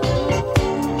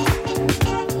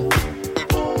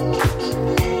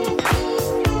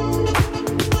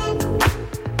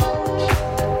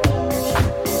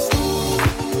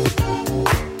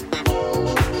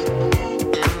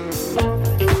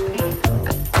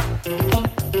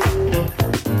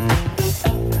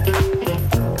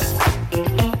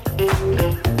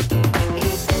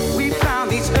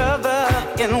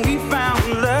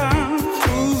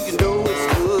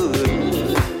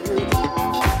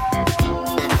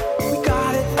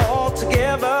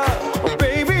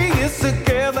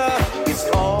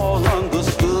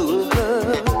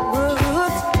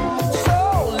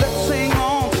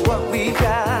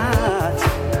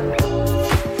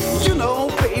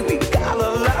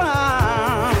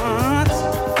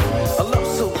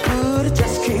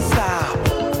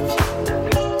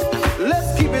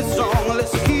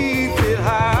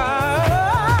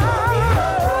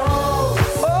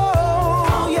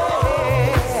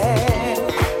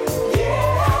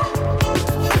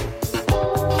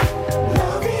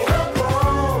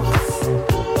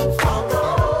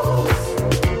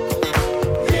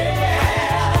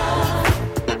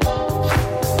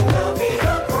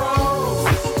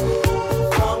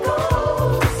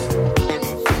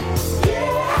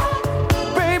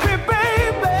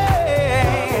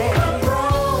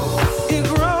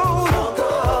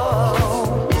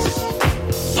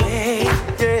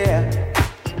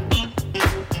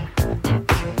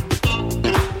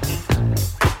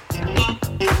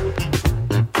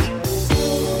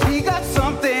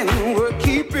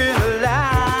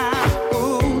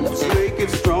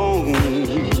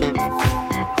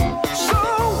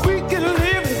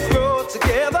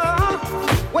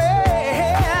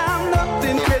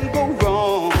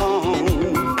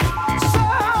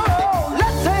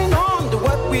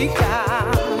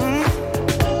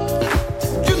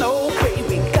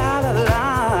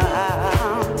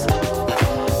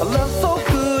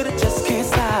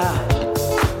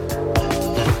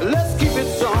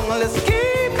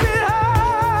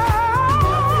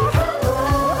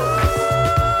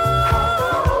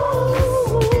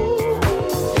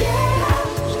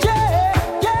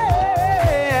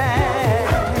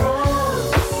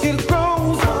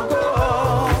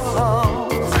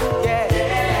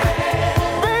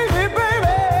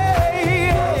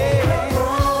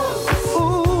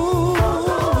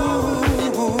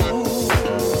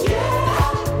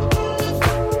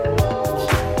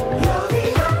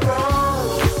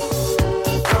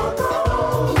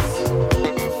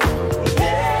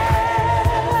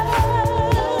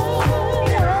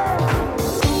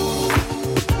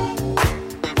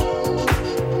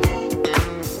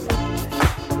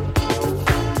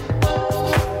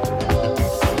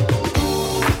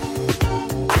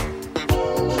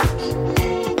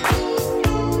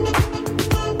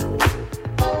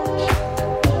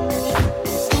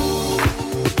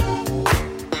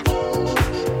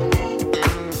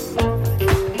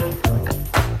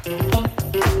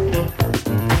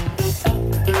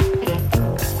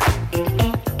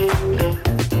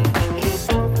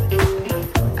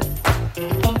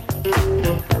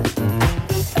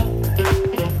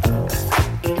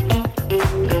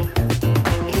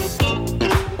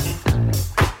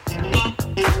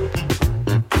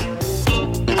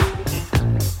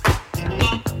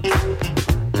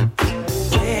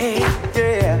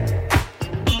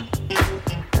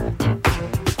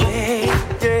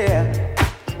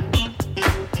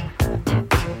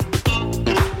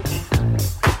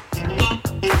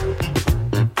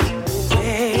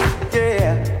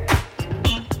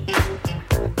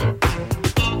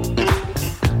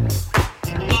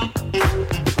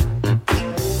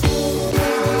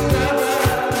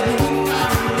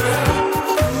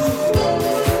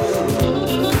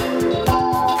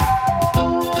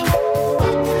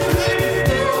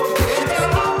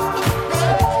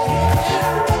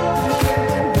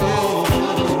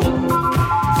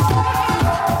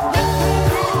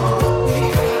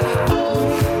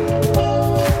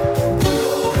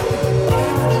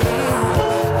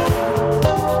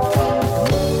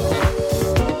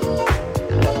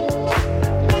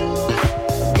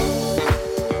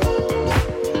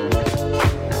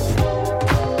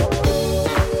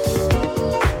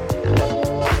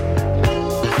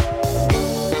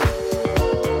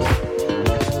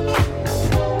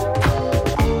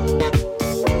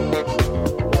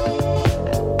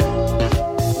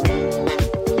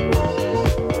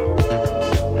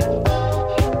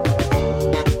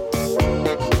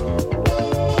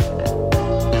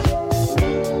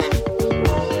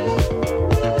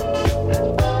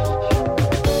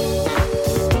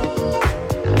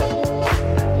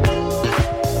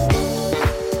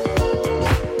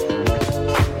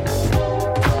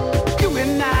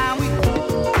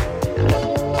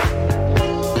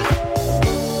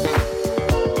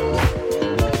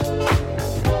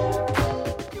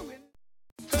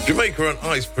 Jamaica on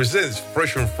Ice presents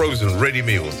fresh and frozen ready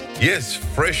meals. Yes,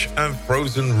 fresh and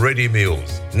frozen ready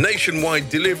meals. Nationwide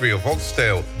delivery of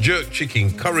oxtail, jerk chicken,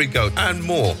 curry goat, and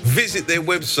more. Visit their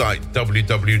website,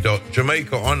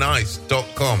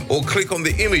 www.jamaicaonice.com, or click on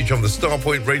the image on the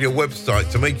Starpoint Radio website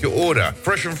to make your order.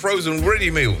 Fresh and frozen ready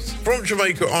meals from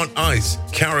Jamaica on Ice.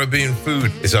 Caribbean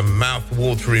food is a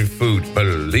mouth-watering food.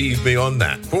 Believe me on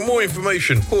that. For more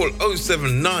information, call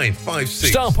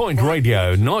 07956. Starpoint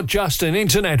Radio, not just an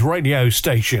internet radio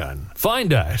station.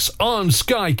 Find us on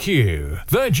Sky Q,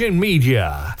 Virgin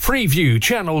Media, Freeview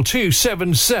Channel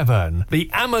 277, the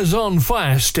Amazon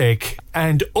Fire Stick,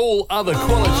 and all other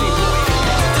quality.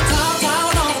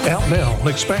 Out now on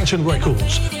Expansion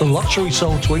Records, the Luxury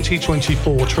Soul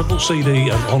 2024 triple CD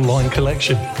and online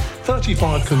collection.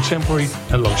 35 contemporary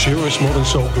and luxurious modern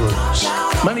soul grooves.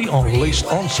 Many are released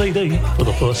on CD for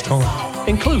the first time,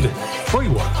 including Free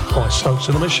One by Stokes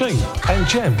and the Machine and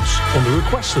Gems from the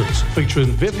Requesters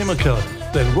featuring Vivian McKay,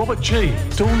 then Robert G,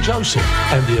 Dawn Joseph,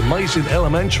 and The Amazing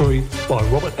Elementary by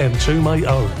Robert M.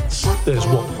 Mayo. There's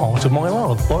What Part of My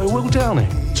Love by Will Downing,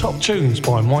 Top Tunes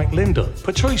by Mike Linder,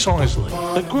 Patrice Isley,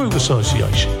 The Groove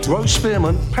Association, Rose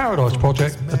Spearman, Paradise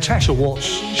Project, Natasha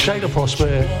Watts, Shada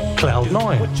Prosper,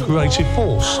 Cloud9, Creative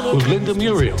Force with Linda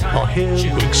Muriel are here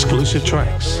with exclusive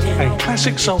tracks, and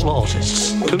classic soul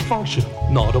artists can function.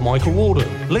 Nada Michael Warden,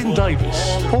 Lynn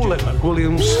Davis, Paulette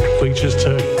McWilliams features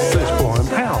too. There's Brian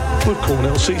Powell with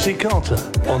Cornell CC Carter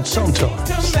on Sometimes.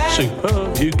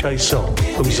 Superb UK soul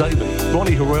from Zabin,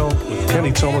 Ronnie Harrell with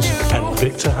Kenny Thomas and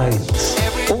Victor Haynes.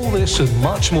 All this and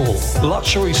much more.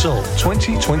 Luxury Soul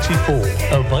 2024.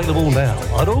 Available now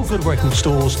at all good record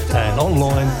stores and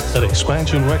online at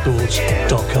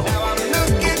expansionrecords.com.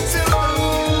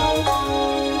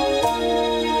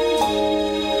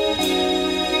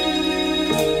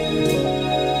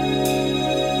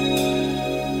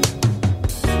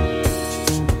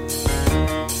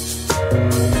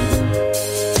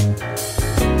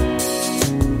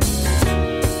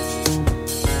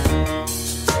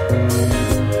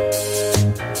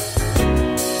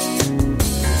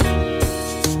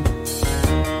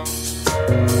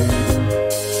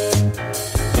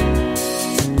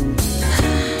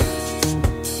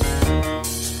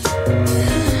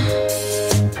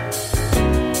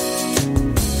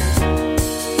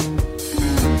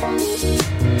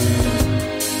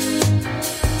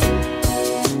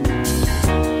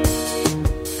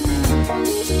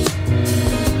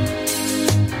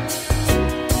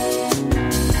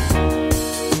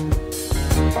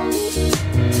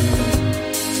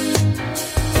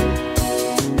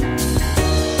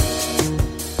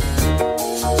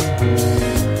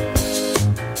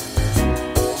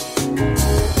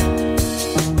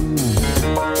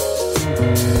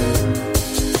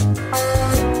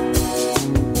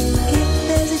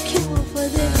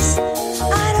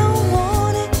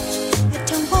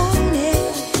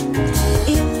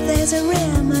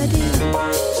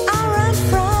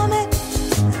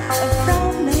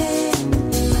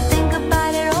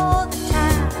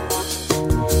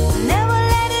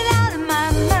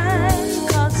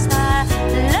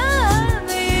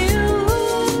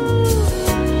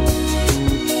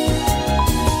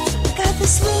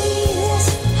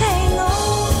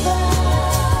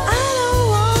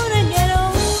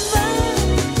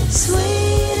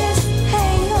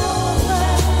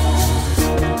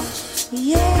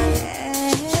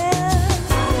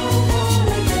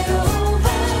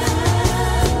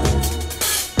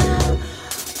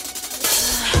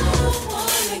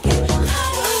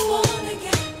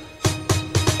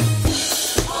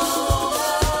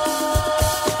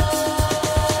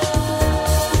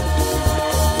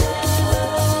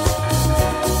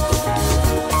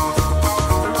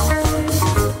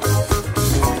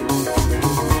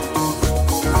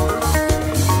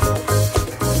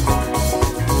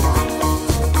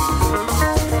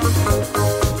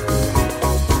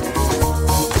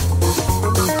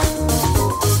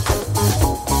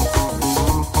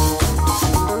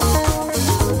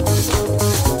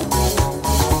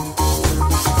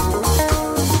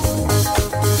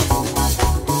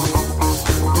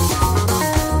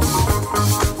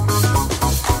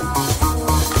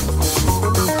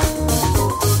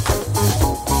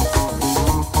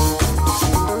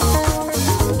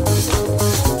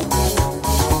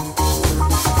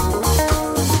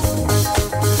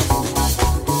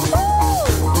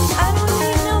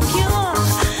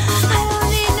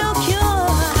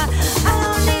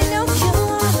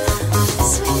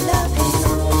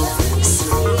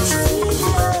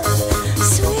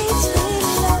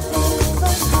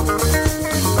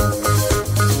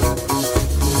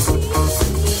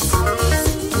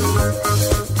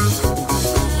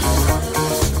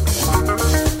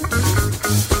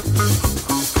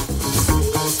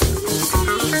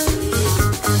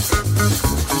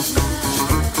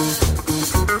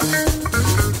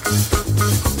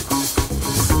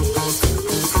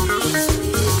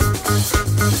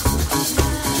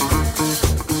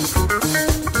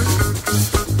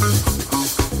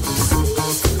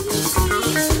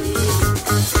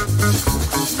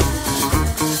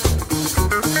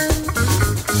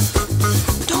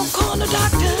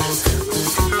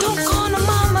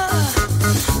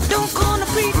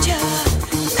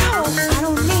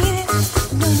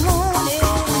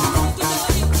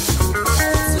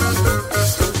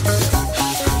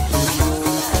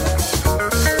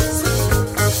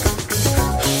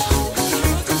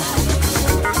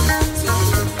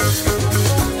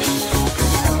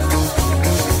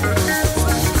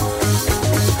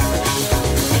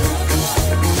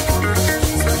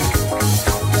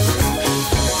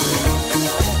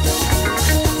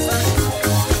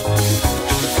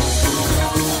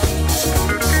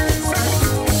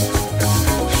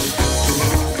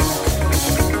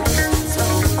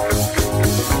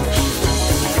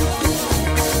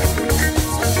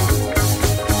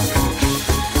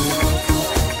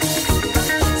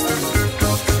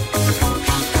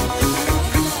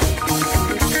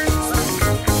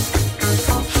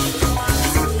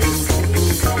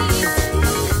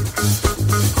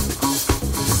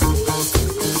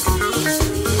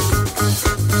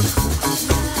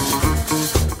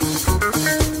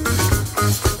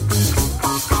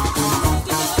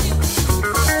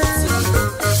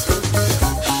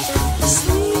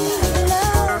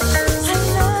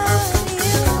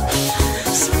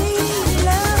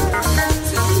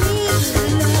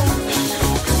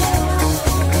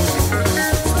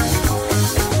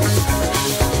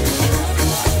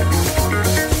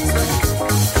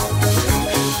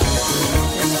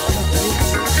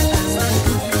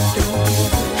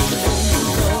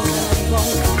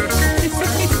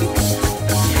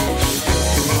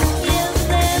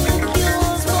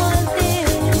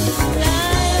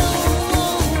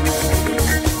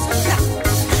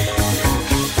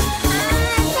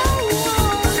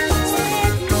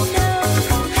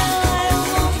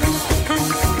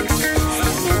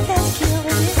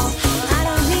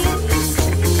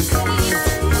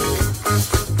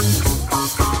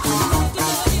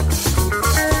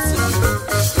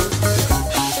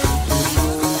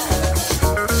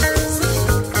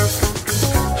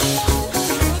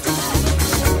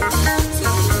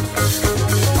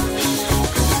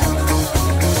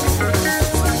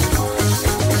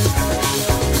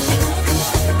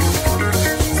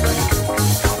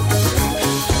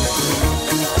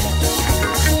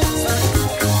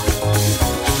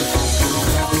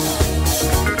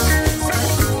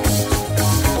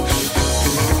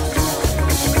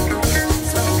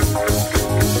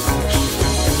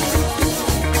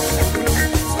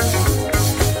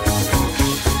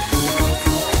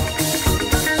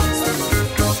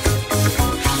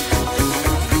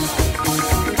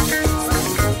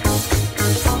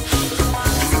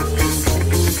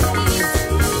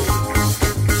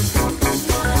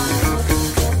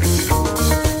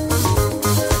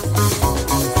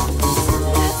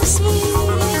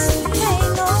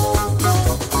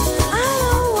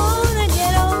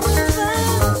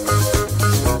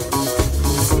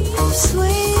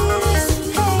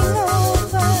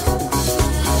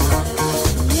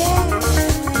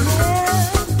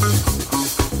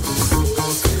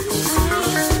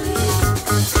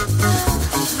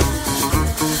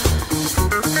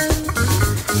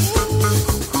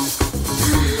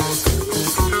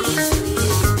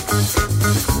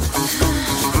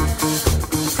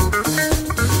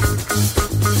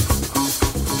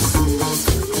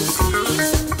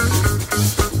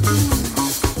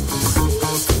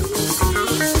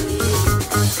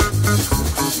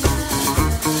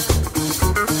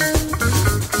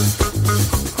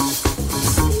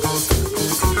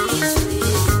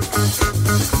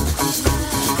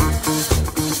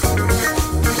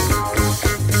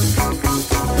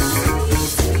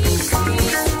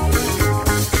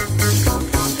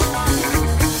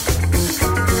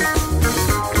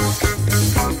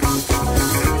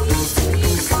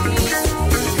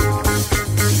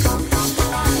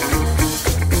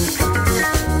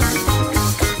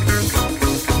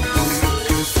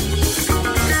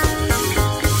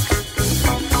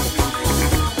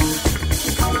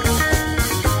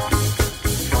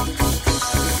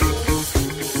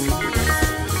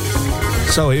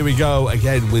 So here we go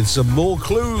again with some more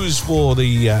clues for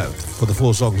the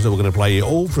 4 songs that we're going to play,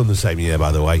 all from the same year,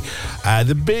 by the way.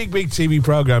 The big TV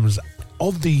programs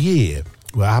of the year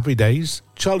were Happy Days,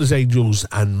 Charlie's Angels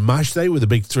and MASH. They were the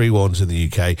big 3 ones in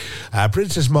the UK.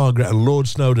 Princess Margaret and Lord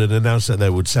Snowdon announced that they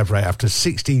would separate after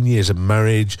 16 years of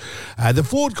marriage. The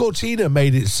Ford Cortina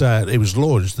made it was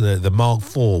launched. The Mark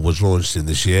IV was launched in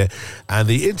this year. And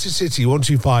the Intercity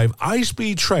 125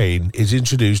 high-speed train is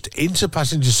introduced into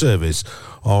passenger service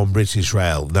on British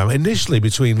Rail. Now, initially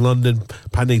between London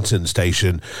Paddington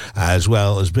Station as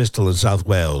well as Bristol and South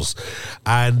Wales.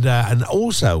 And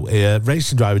also,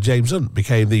 racing driver James Hunt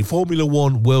became the Formula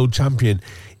 1 world champion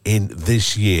in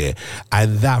this year.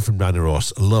 And that from Diana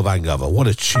Ross, Love Hangover. What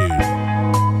a tune.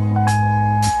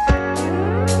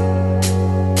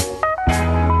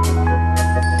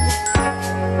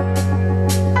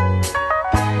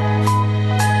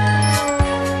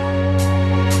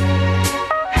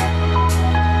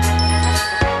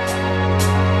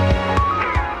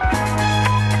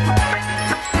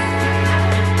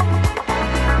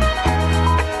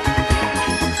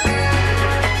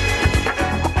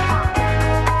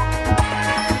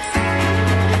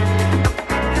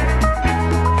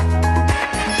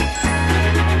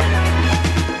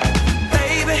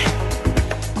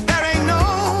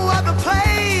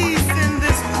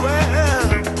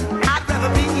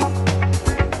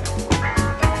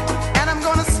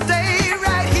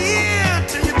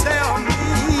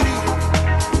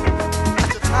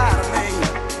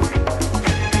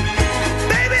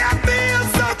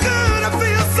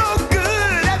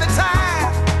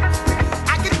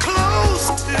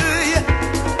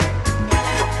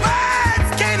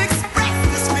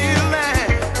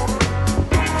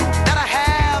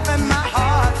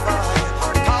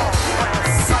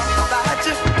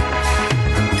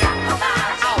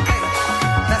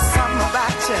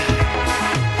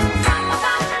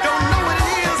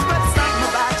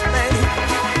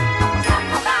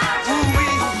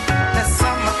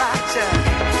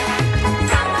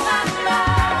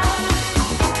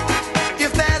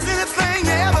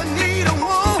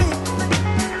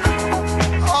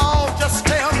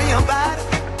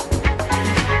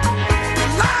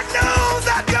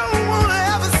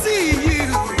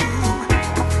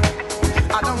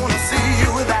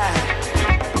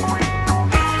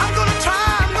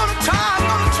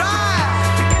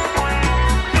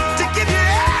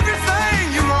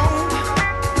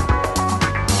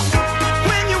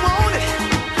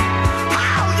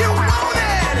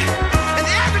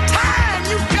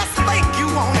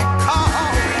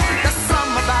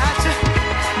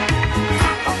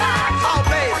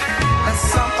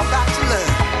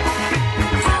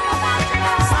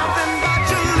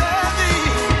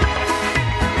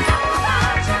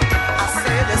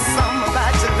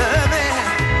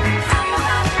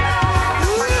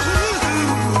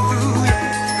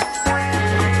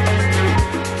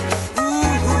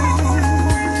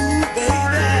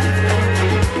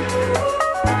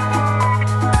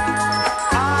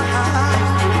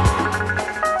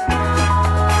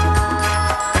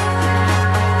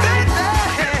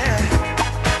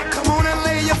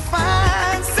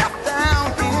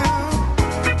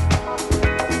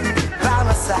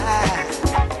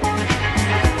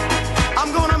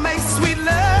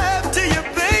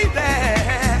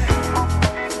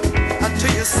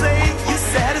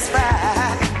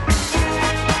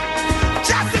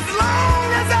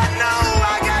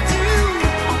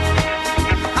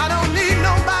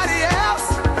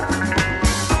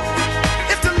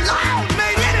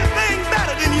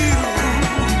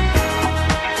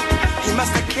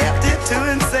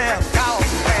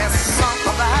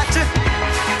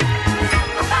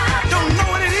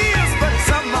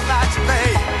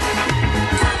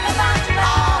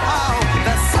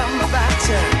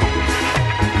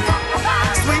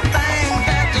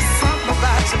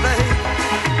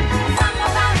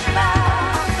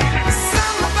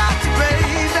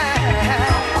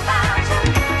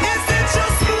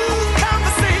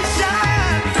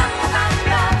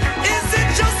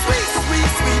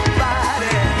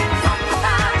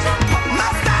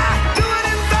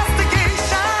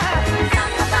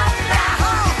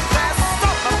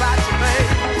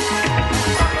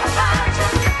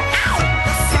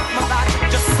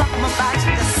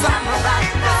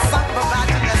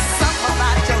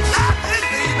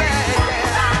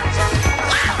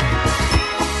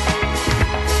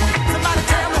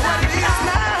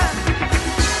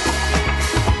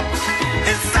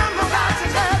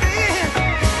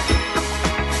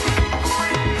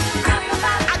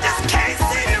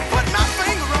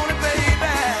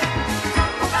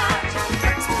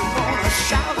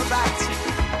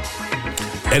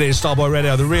 It is Starboy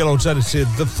Radio, the real alternative.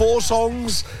 The 4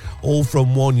 songs, all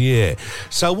from 1 year.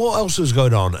 So what else was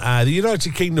going on? The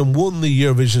United Kingdom won the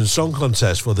Eurovision Song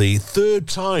Contest for the 3rd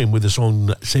time with the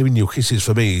song Saving Your Kisses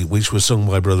for Me, which was sung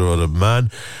by Brotherhood of Man.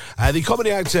 The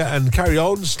comedy actor and Carry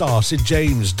On star Sid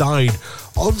James died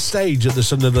on stage at the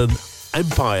Sunderland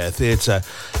Empire Theatre,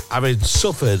 having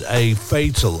suffered a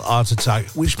fatal heart attack,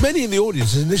 which many in the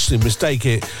audience initially mistake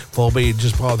it for being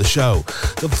just part of the show.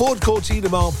 The Ford Cortina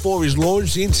Mark IV is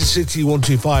launched. The Intercity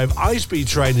 125 high-speed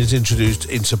train is introduced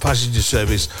into passenger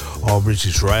service on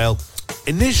British Rail,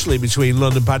 initially between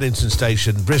London Paddington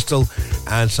Station, Bristol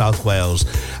and South Wales.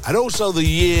 And also the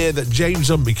year that James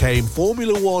Hunt became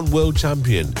Formula One World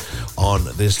Champion on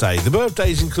this day. The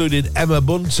birthdays included Emma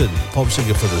Bunton, pop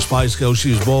singer for the Spice Girls.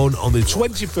 She was born on the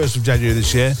 21st of January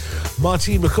this year.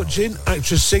 Martine McCutcheon,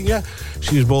 actress, singer.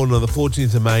 She was born on the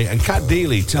 14th of May. And Kat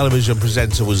Deely, television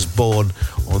presenter, was born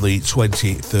on the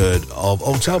 23rd of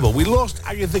October. We lost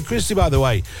Agatha Christie, by the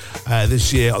way,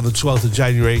 this year on the 12th of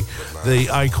January. The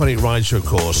iconic ride show, of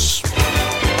course.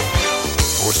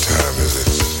 What time is it?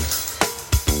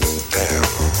 Damn,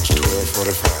 almost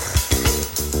 12:45.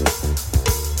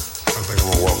 I think I'm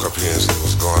gonna walk up here and see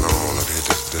what's going on at this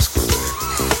discotheque.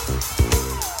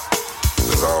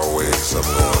 There's always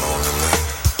something going on tonight.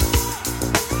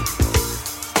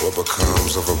 What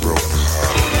becomes of a broken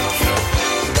heart?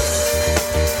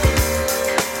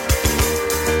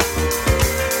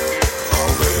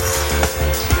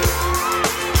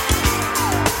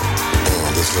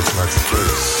 Looks like the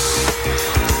place.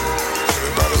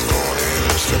 Everybody's going in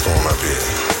and step on up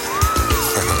here.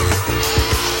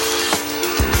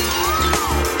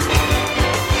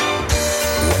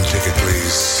 One ticket,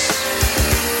 please.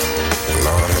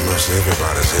 Lord have mercy,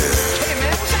 everybody's here. Hey,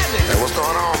 man, what's happening? Hey, what's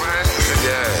going on, man?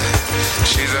 Yeah,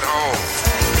 she's at home.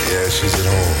 Yeah, she's at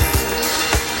home.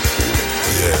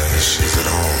 Yeah, she's at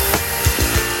home.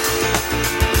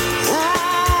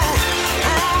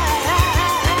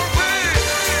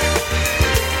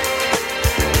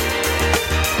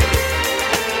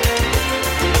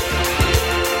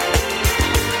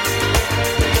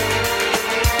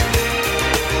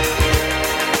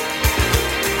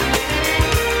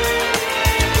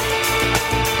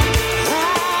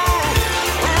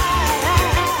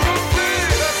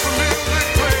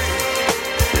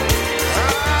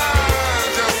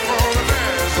 Just wanna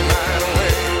dance tonight.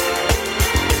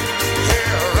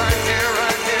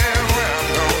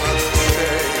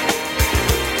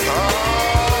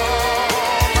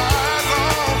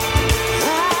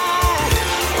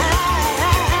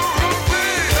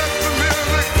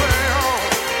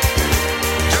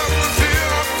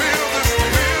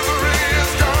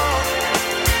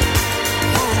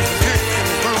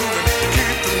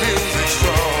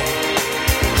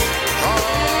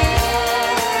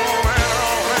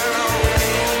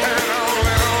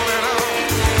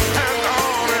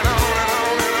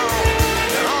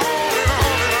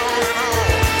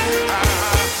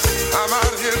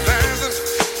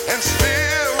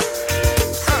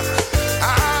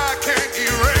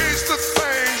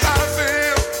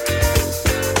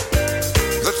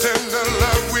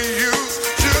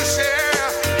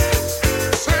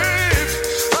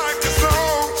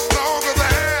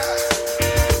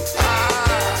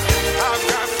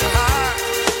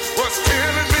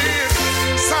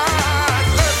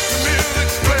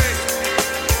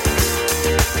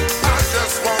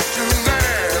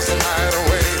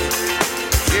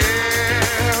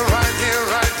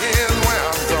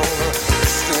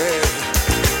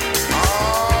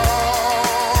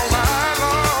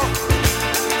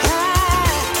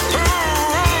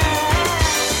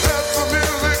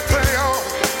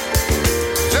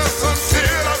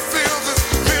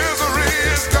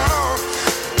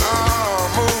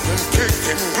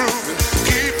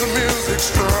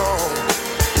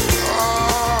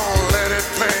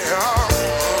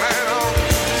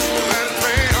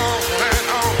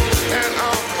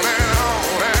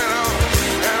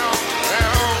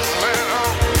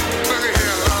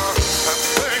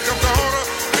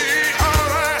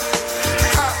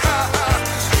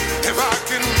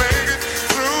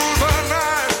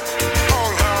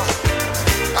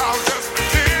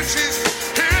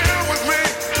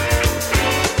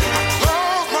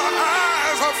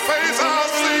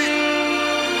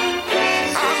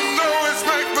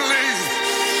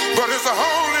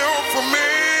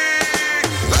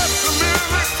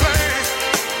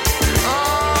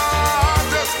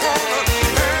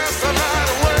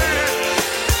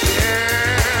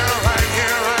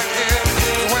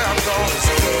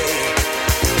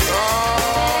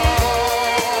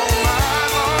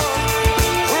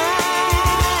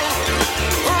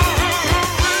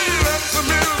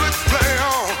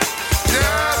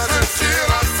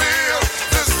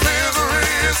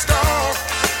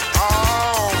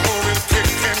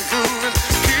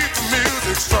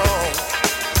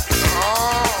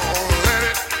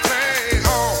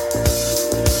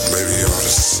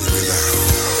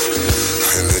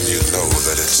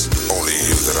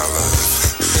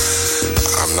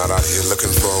 out here looking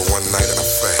for a one-night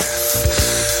affair.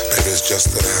 Maybe it's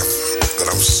just that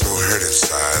I'm so hurt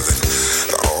inside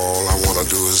that all I wanna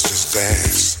do is just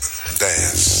dance.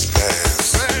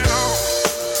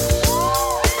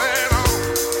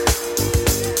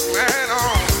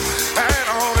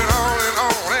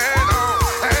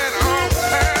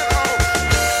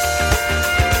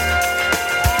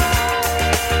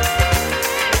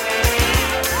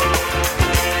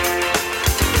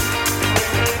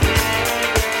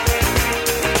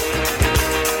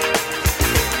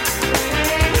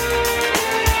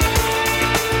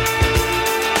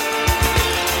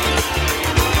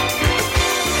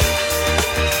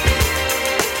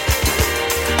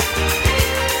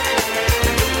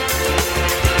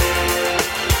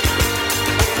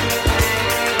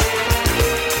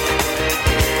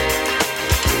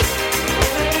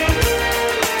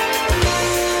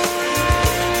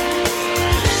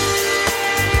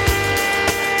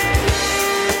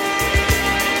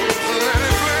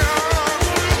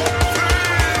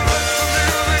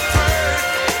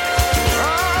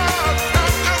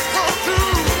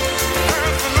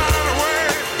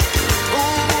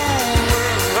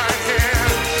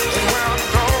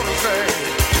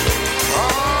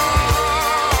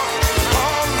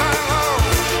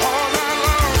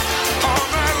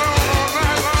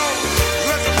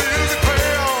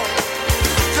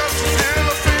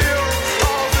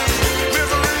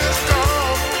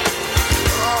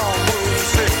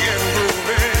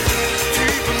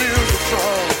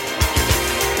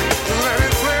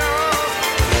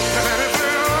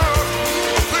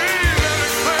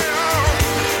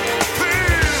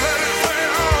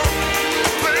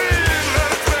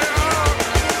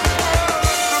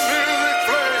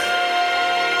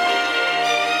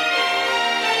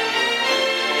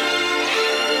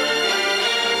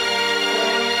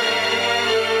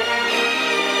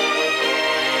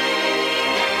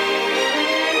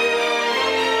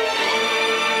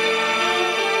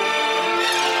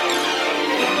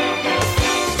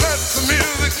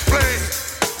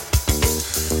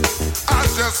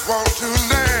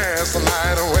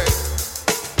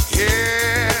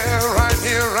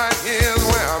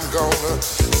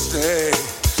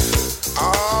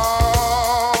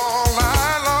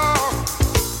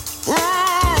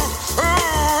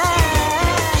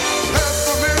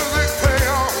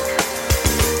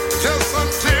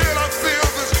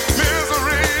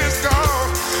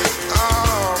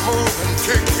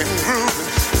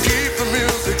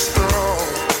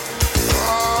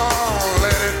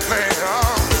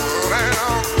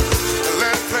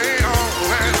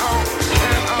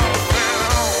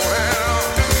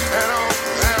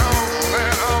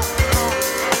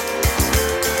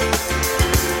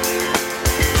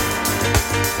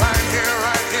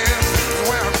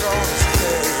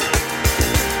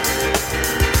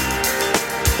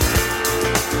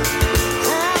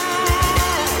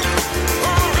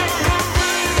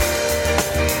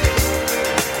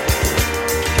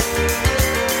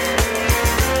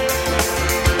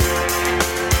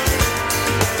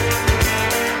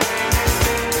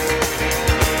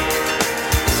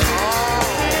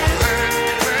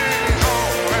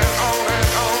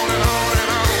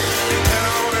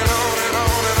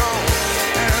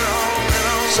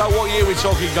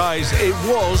 Talking guys, it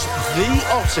was the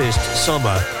hottest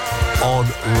summer on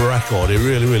record. It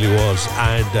really, really was,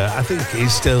 and I think it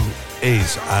still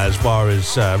is as far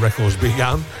as records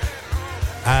began.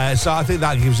 So I think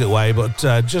that gives it away, but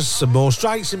just some more.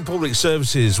 Strikes in public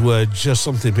services were just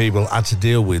something people had to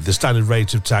deal with. The standard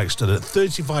rate of tax stood at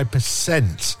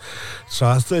 35%, so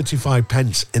that's 35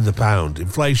 pence in the pound.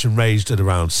 Inflation raged at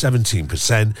around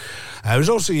 17%. It was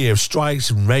also a year of strikes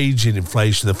and raging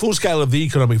inflation. The full scale of the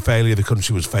economic failure the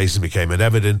country was facing became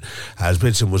evident as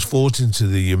Britain was forced into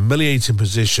the humiliating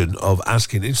position of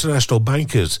asking international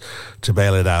bankers to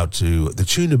bail it out to the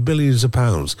tune of billions of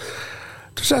pounds.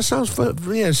 Does that sound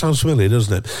it sounds familiar,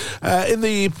 doesn't it? In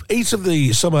the heat of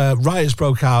the summer, riots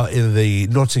broke out in the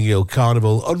Notting Hill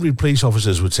Carnival. Unruly police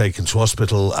officers were taken to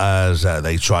hospital as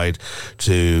they tried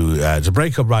to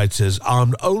break up rioters,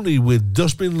 armed only with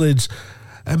dustbin lids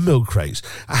and milk crates.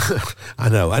 I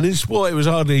know. And in sport, it was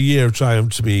hardly a year of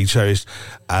triumph to be cherished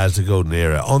as the golden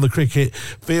era. On the cricket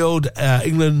field,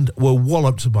 England were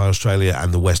walloped by Australia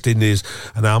and the West Indies,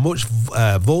 and our much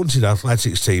vaunted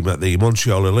athletics team at the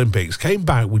Montreal Olympics came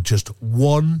back with just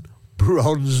one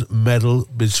bronze medal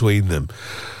between them.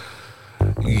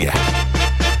 Yeah.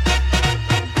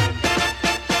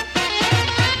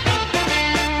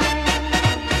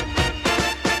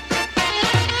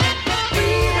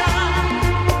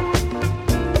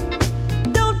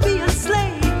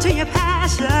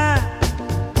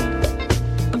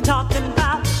 I'm talking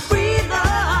about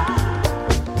freedom.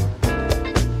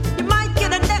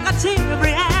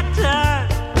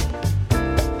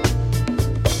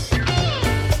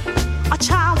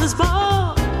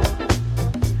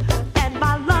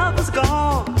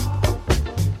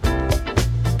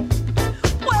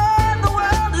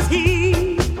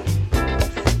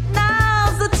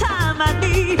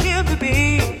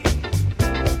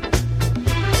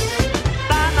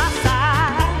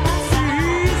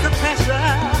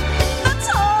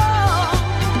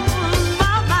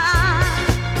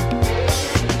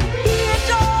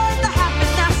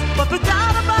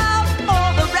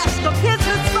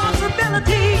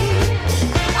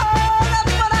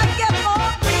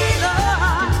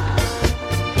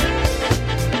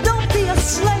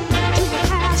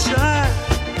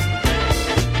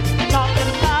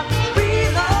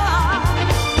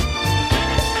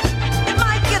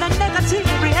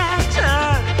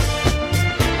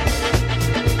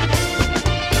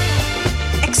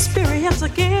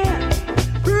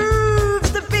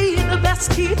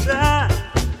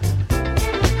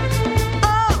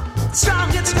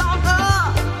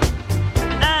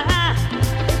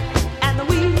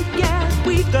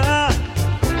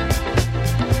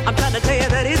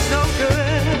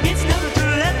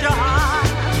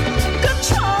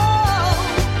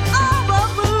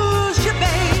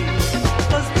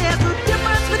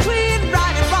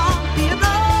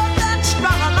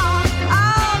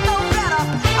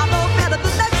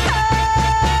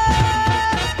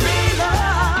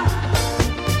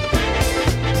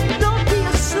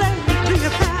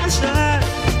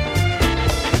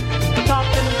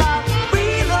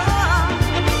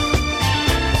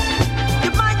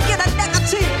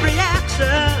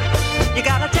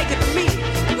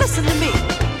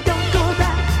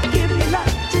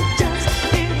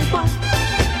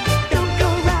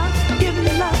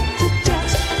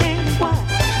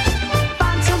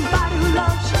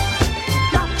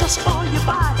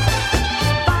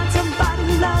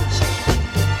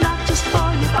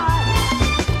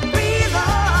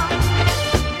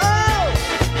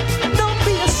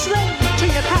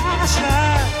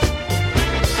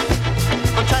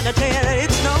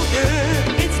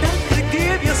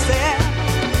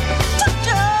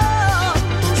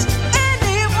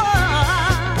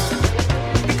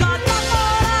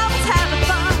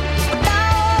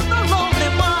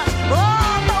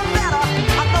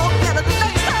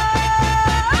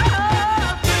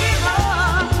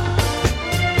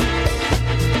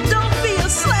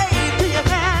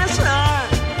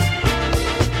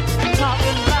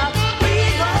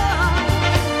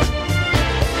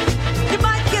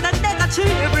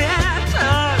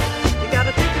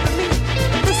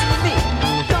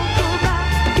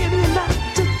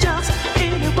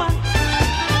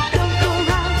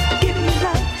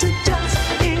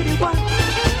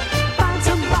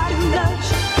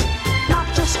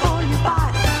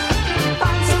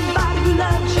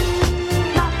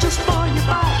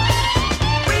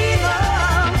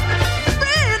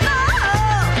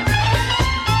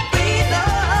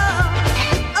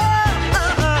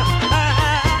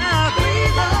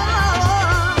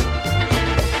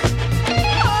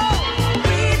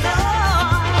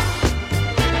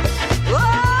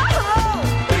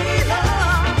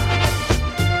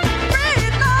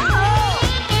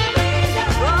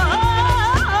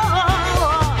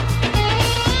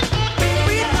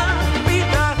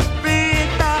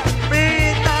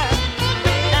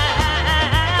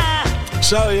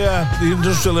 So, yeah, the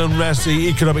industrial unrest, the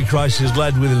economic crisis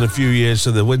led within a few years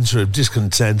to the winter of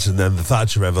discontent and then the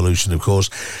Thatcher Revolution, of course.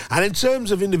 And in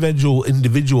terms of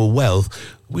individual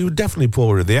wealth, we were definitely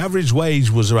poorer. The average wage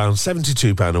was around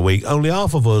 £72 a week. Only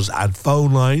half of us had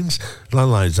phone lines,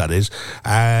 landlines that is,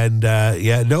 and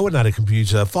no one had a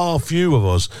computer. Far few of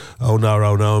us owned our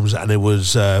own homes, and it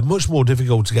was much more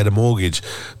difficult to get a mortgage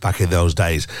back in those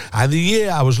days. And the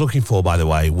year I was looking for, by the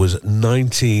way, was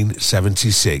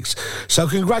 1976. So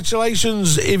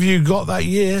congratulations if you got that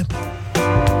year.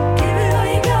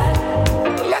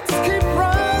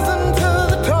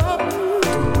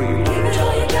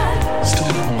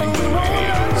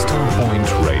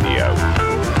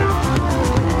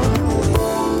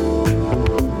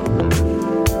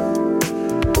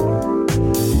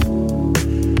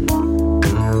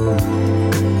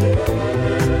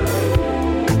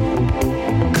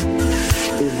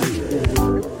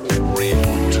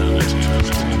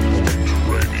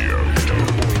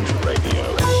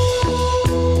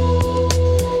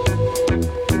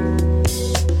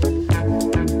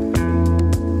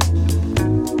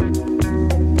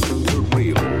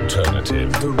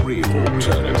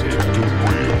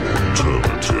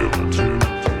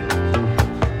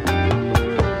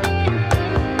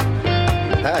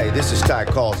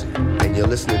 And you're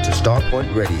listening to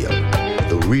Starpoint Radio,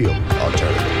 the real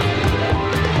alternative.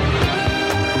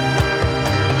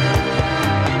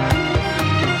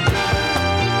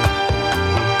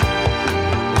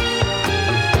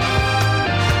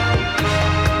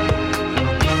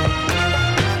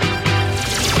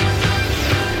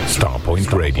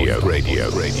 Starpoint Radio.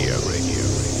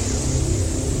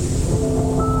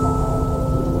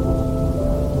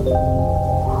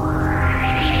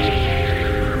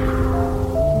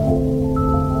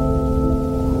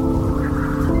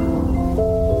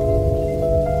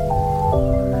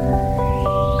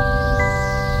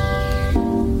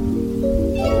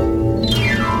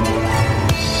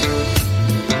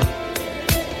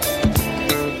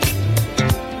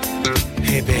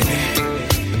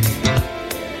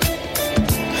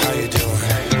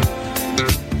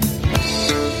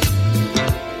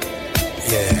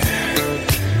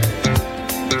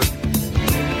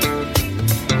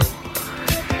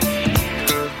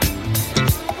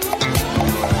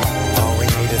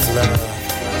 love.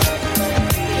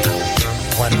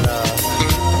 One love.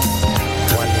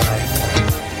 One life.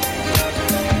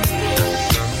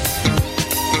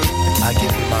 I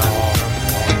give you my all.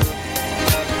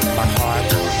 My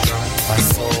heart. My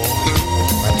soul.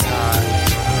 My time.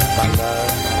 My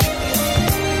love.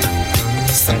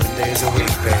 7 days a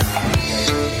week, baby.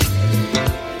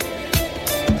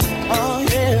 Oh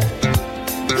yeah.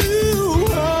 Ooh,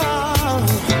 oh,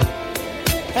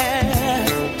 yeah.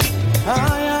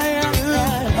 Oh yeah, yeah,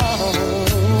 yeah. Oh.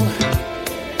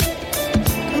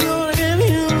 I'm gonna give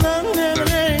you love every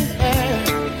day. Yeah.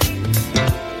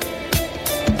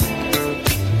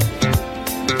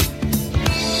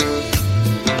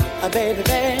 Baby,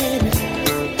 baby,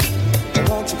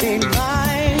 won't you be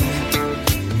mine?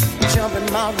 Jumping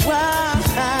my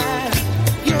ride,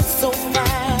 you're so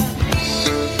fine.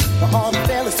 All the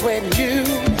fellas sweating you,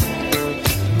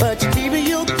 but you keep it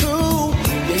your cool.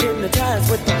 You're hypnotized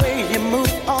with the way you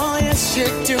move. Oh yes you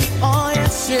do, oh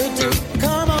yes you do.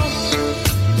 Come on,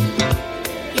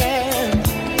 yeah.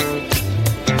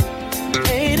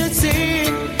 A to Z,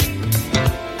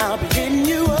 I'll be hitting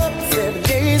you up 7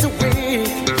 days a week,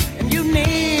 and you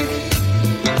need,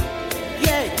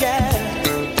 yeah, yeah,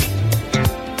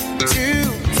 2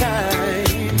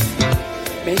 times.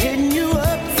 Be hitting you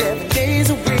up 7 days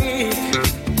a week.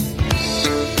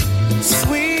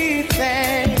 Sweet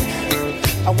thing,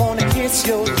 I wanna kiss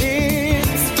your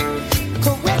lips,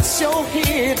 caress your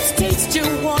hips, taste you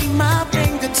on my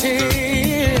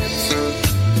fingertips.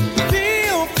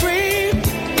 Feel free,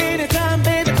 anytime,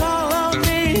 baby, call on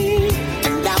me,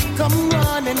 and I'll come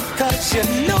running, 'cause you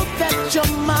know that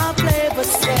you're my flavor.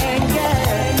 Sing,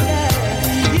 yeah, yeah.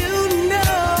 You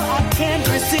know I can't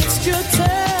resist your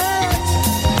touch.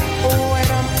 When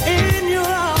I'm in your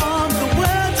arms, the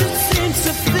world just seems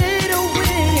to fade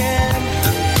away. And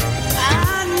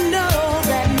I know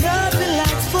that nothing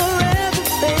lasts forever,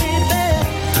 baby.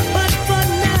 But for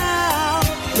now,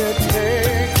 let's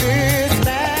take this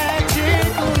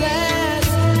magic last.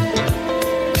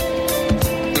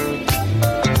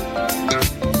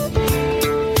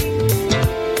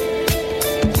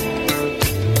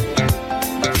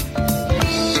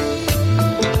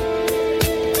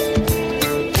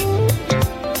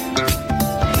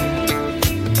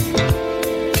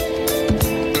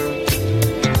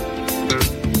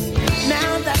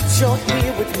 Now that you're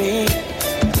here with me,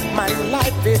 my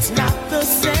life is not the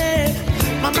same.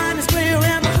 My mind is clear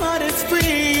and my heart is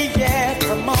free, yeah,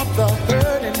 from all the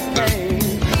hurt and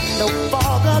pain. No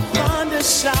fog or thunder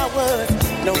showers,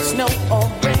 no snow or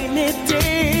rainy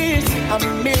days. A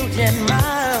million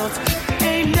miles,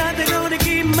 ain't nothing gonna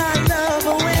keep my love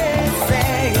away.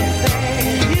 Say,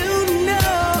 you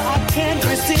know I can't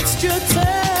resist your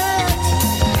touch.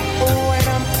 When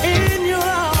I'm in your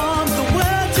arms, the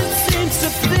world just seems to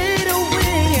fade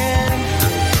away. And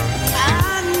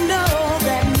I know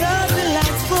that nothing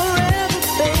lasts forever,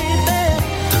 baby.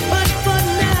 But for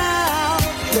now,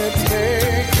 let's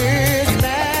take this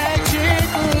magic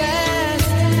last.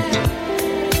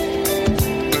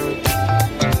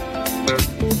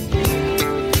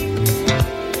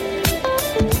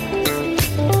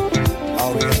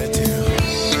 All we gotta do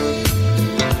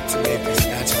to make this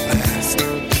magic last,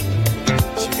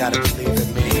 you gotta believe in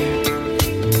me,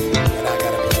 and I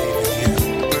gotta believe in you.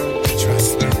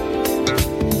 Trust me.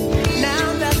 Now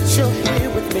that you're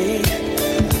here with me,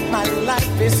 my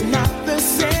life is not the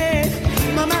same.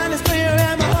 My mind is clear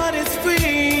and my heart is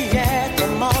free, yeah,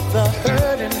 from all the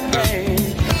hurt and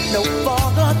pain. No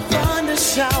fog or thunder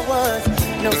showers,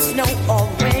 no snow or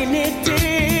rainy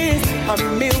days. A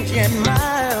million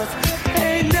miles,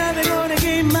 ain't nothing gonna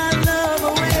keep my love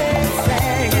away.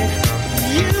 Say,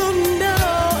 you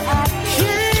know I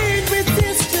can't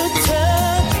resist your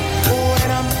touch. When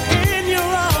I'm in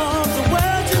your arms, the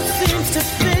world just seems to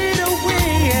fade away.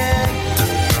 And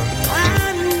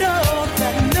I know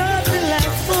that nothing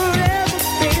lasts forever,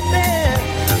 baby.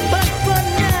 But for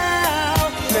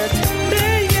now, let's be,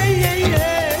 yeah, yeah,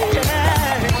 yeah, yeah.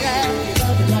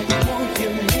 Love it like you know you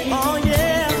need. Oh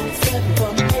yeah,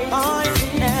 oh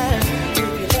yeah.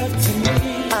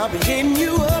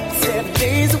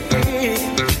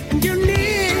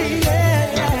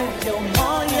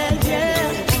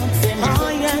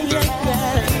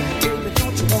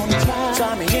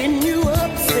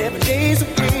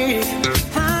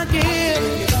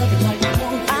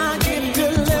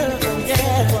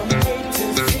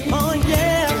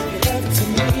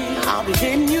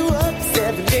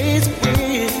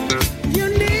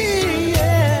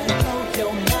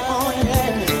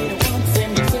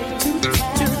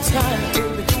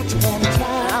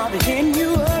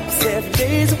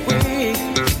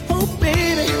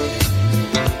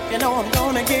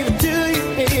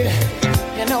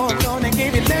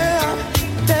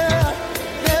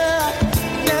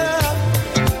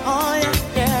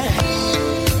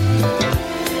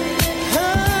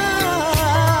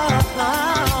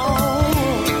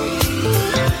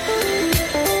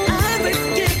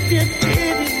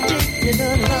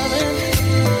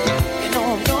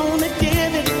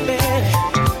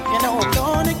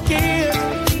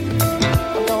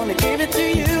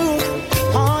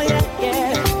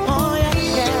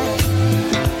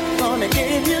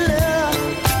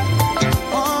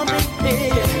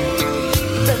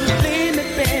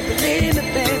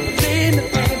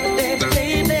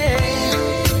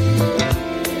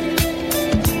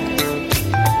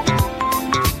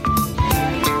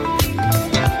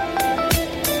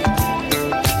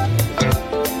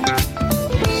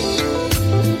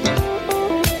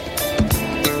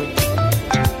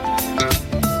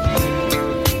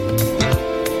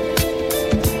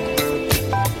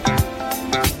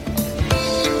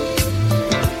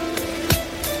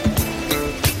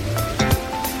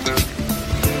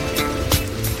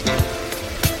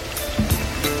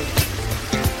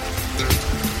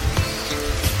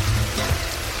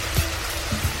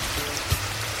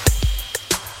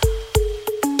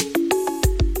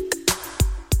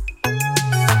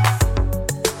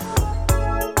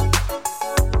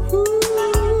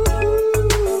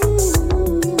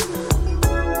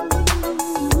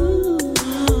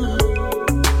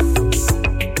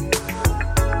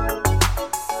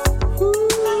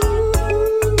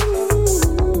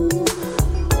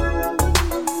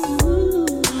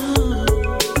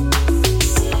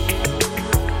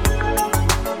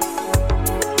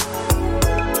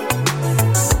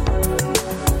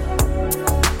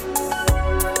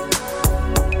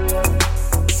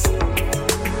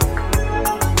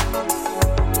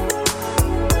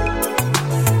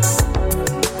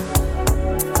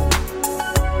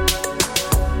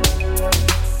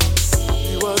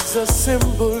 was a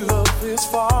symbol of his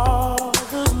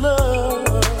father's love,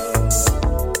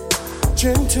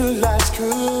 gentle as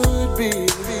could be,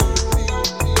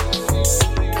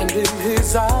 and in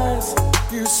his eyes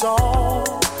you saw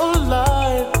a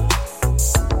light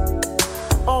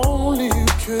only you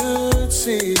could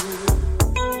see.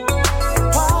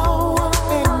 Power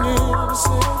and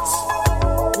innocence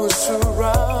would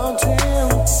surround him,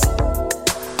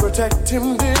 protect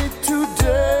him day to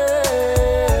day.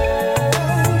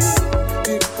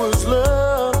 It was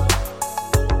love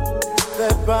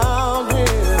that bound him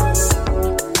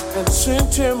and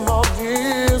sent him on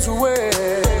his way.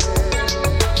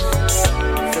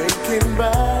 Thinking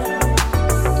back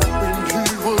when he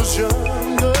was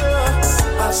younger,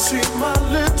 I see my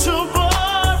little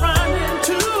boy run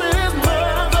into his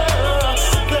mother.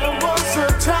 There was a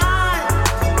time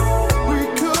we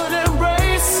could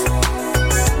embrace,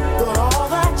 but all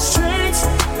that's changed,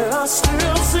 and I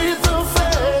still see the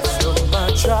face of my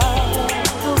child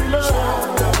of love.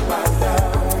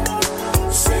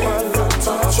 My little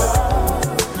child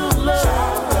of love.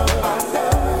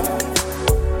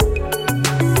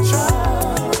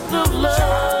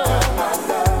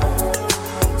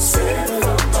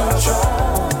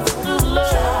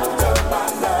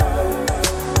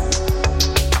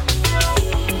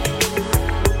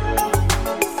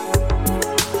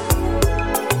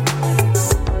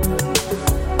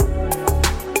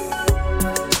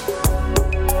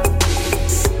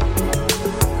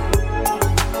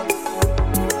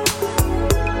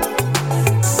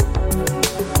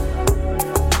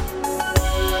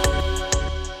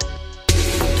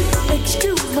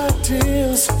 Excuse my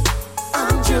tears,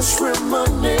 I'm just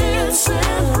reminiscing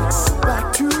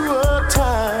back to a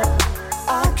time I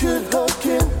could hug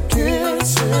and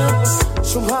kiss him.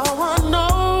 Somehow I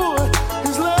know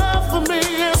his love for me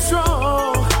is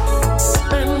strong,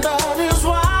 and that is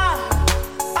why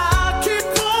I keep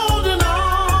holding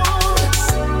on.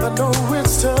 I know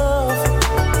it's tough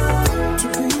to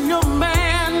be a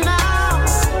man now.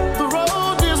 The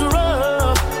road is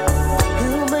rough.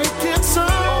 He'll make it so.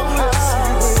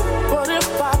 But if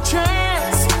by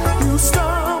chance you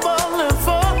stumble and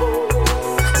fall,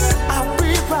 I'll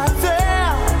be right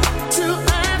there to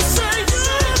answer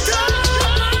your call.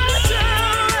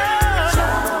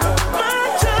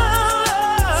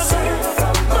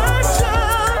 My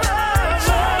child,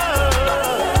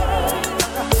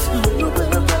 little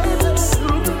bit of baby,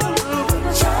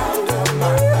 child of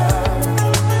my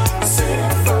love,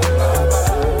 sing for love,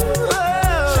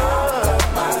 child of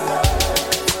my love.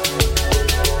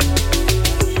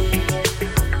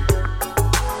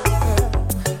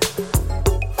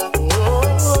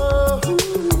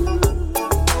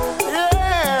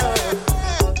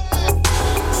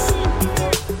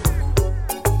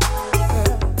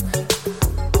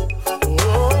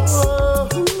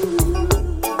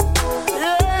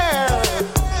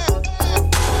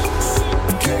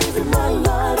 Gave you my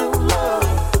light of love,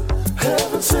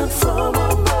 heaven sent from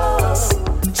above.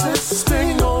 Since the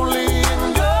sting only in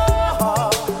your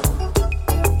heart.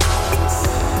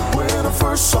 When I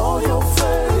first saw your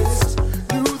face,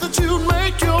 knew that you'd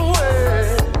make your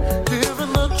way. Given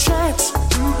the chance,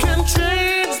 you can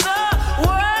change the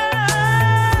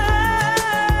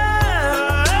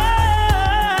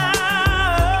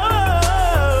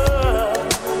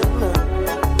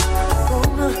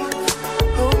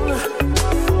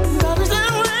that is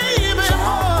that way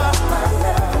before.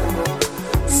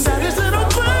 That is that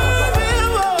way before.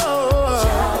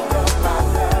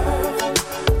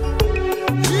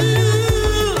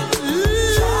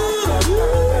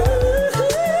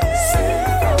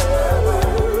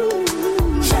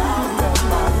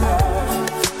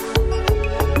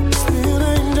 Spirit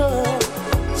angel,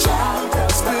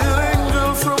 spirit angel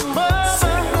from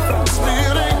above.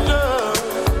 Spirit angel,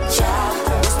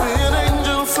 spirit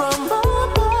angel from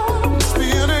above.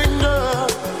 Spirit angel,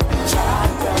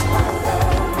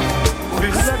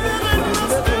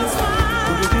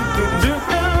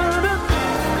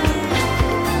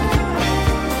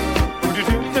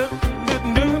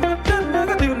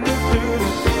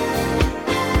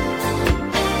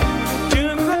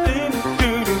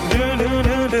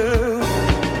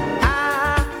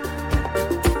 I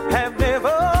have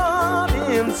never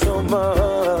been so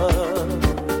much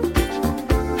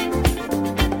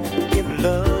in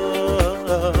love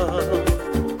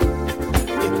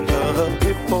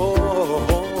before.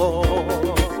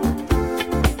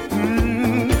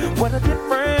 What a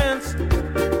difference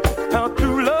how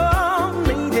true love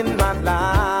made in my life.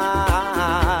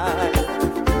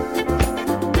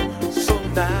 So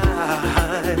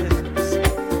nice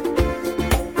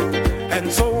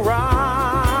and so right.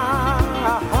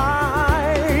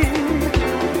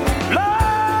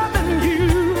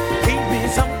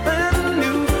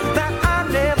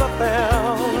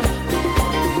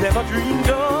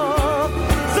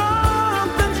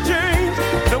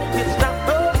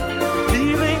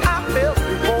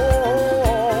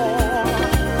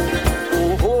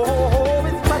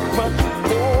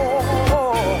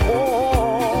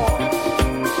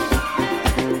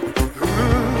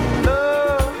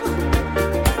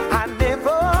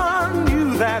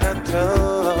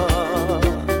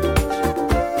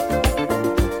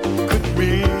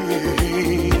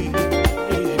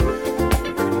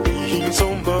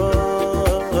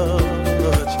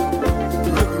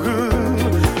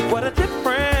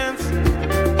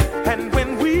 And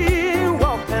when we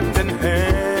walk hand in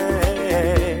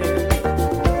hand,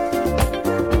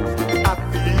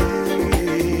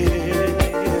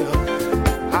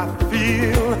 I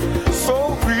feel so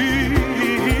real.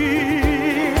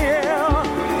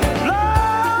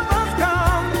 Lovers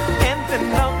come and then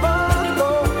lovers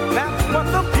go. That's what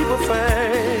the people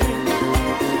say.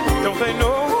 Don't they know?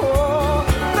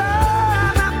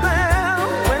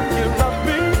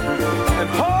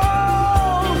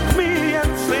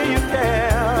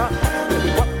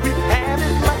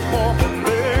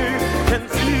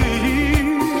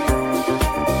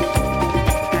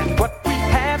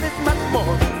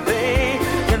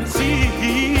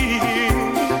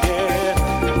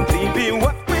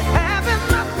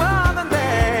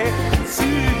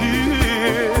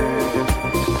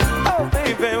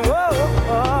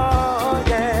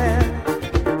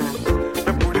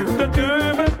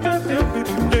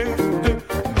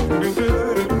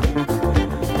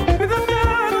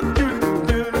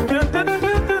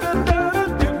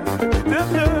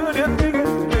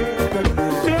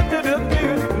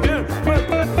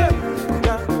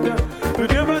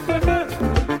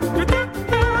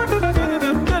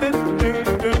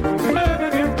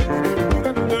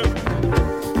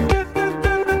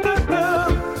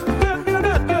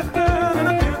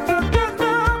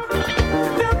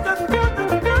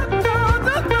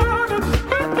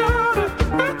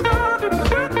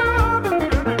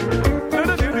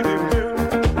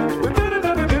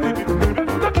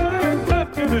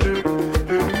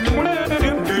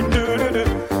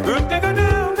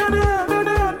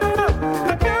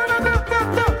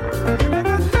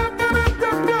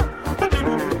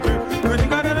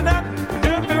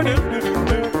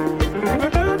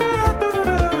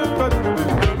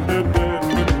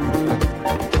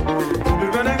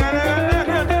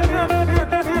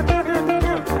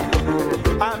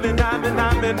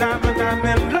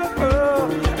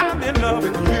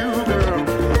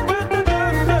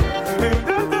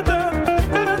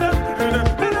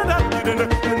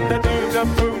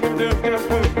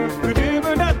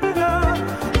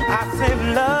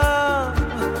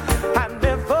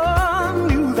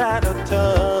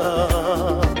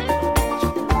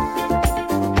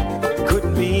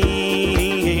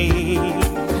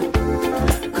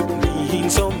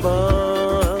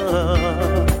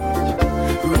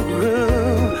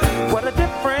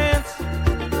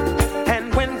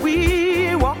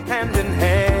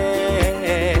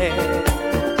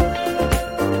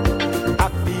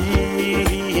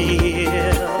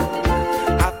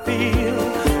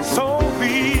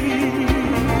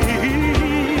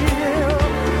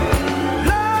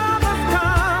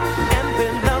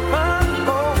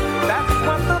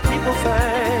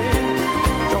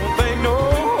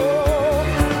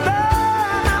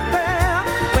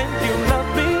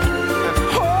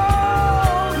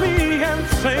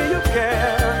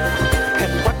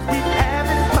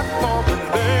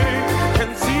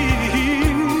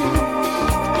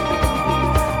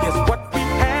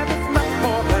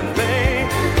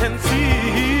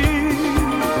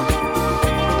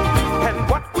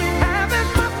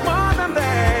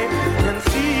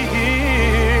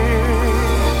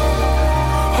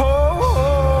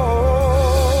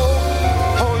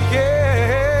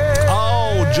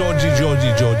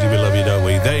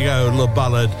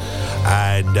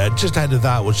 Just ahead of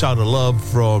that was Sound of Love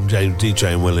from James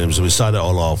DJ and Williams, and we started it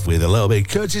all off with a little bit of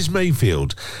Curtis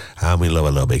Mayfield, and we love a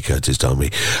little bit of Curtis, don't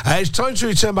we? It's time to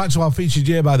return back to our featured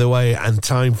year, by the way, and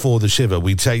time for the shiver.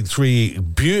 We take three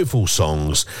beautiful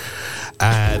songs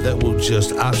that will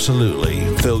just absolutely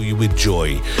fill you with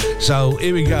joy. So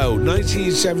here we go.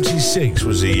 1976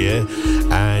 was the year,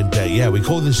 and we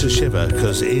call this a shiver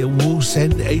because it will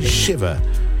send a shiver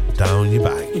down your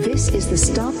back. This is the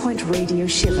Starpoint Radio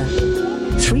Shiver.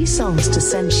 3 songs to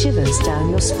send shivers down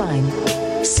your spine.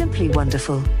 Simply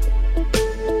wonderful.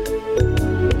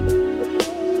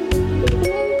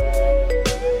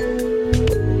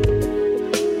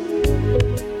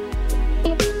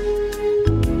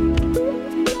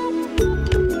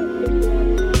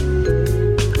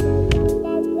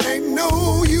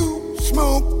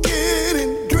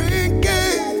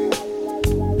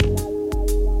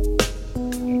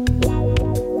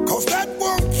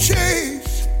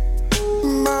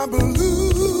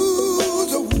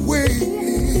 Blues away.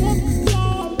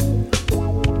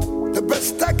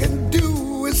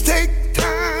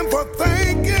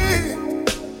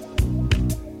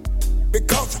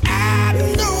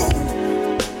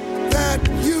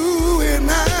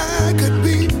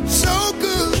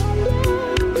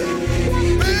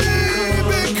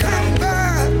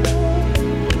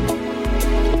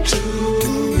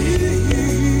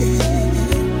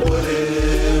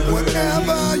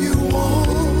 you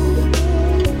want,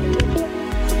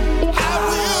 I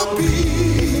will be.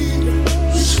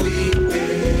 Sweet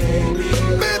baby,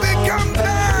 baby, come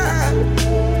back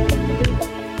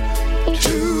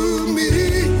to me.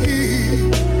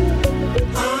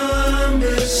 I'm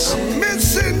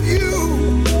missing you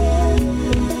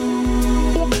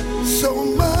so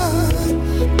much.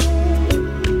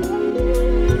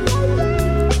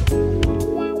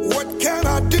 What can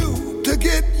I do to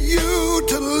get you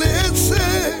to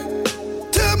listen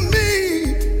to me?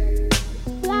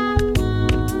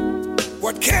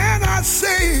 What can I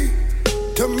say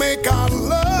to make our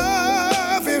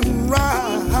loving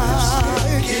right?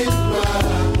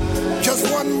 Just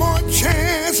one more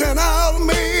chance and I'll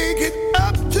make it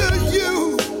up to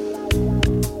you.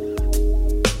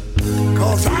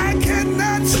 'Cause I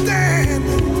cannot stand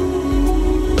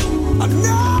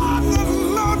another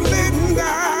lonely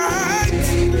night.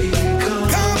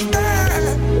 Come back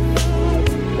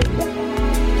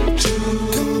to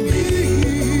me.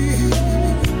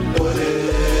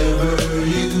 Whatever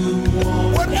you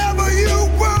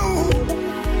want,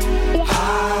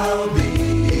 I'll be.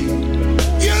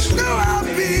 You know I'll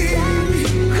be.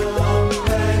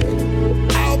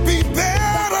 I'll be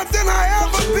better than I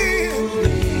ever been.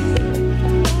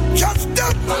 Just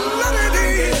don't let it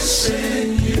in.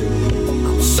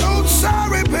 I'm so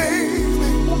sorry, baby.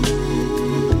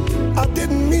 I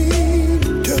didn't mean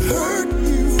to hurt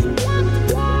you.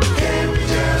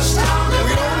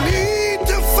 We don't need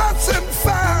to fuss and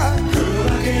fight. Girl,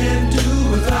 I can't do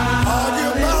without.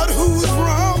 Argue about who's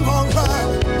wrong or right.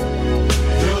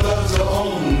 Your love's the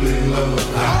only love.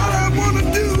 All I wanna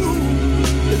do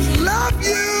is love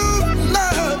you,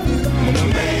 love you.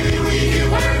 Maybe we can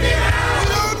work it out. You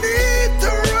don't need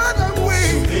to run away.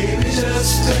 Baby,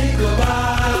 just think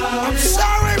about. I'm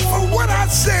sorry for what I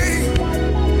say.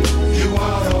 You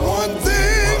are the one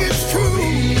thing is true.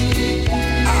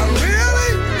 I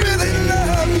really, really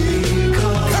love you.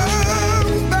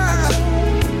 Come back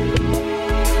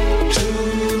to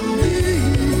me.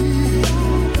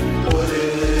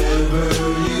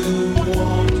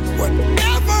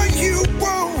 Whatever you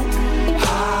want,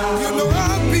 you know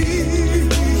I'll be.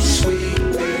 Sweet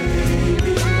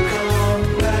baby,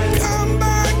 come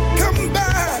back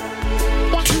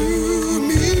to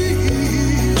me.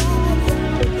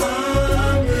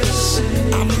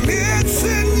 I'm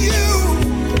missing you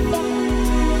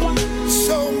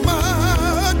so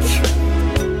much.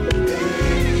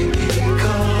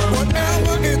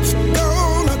 Whatever it's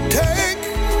gonna take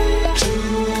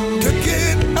to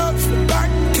get us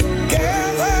back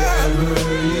together,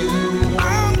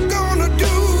 I'm gonna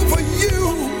do for you.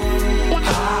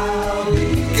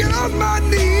 Get on my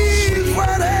knees,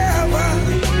 whatever.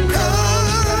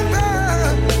 Come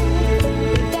back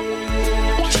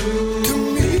to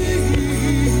me.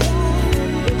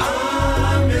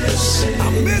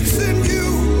 I'm missing you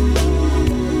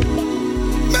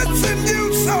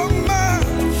so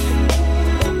much.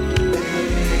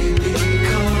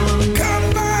 Come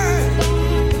back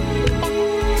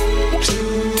to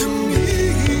me.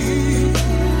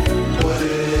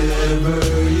 Whatever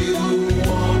you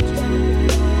want,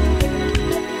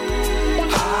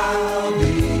 I'll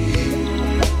be.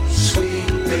 Sweet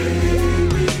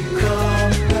baby,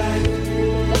 come back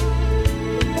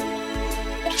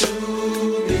to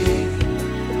me.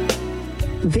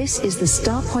 This is the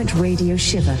Starpoint Radio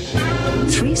Shiver.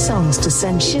 3 songs to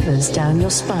send shivers down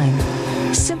your spine.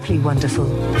 Simply wonderful.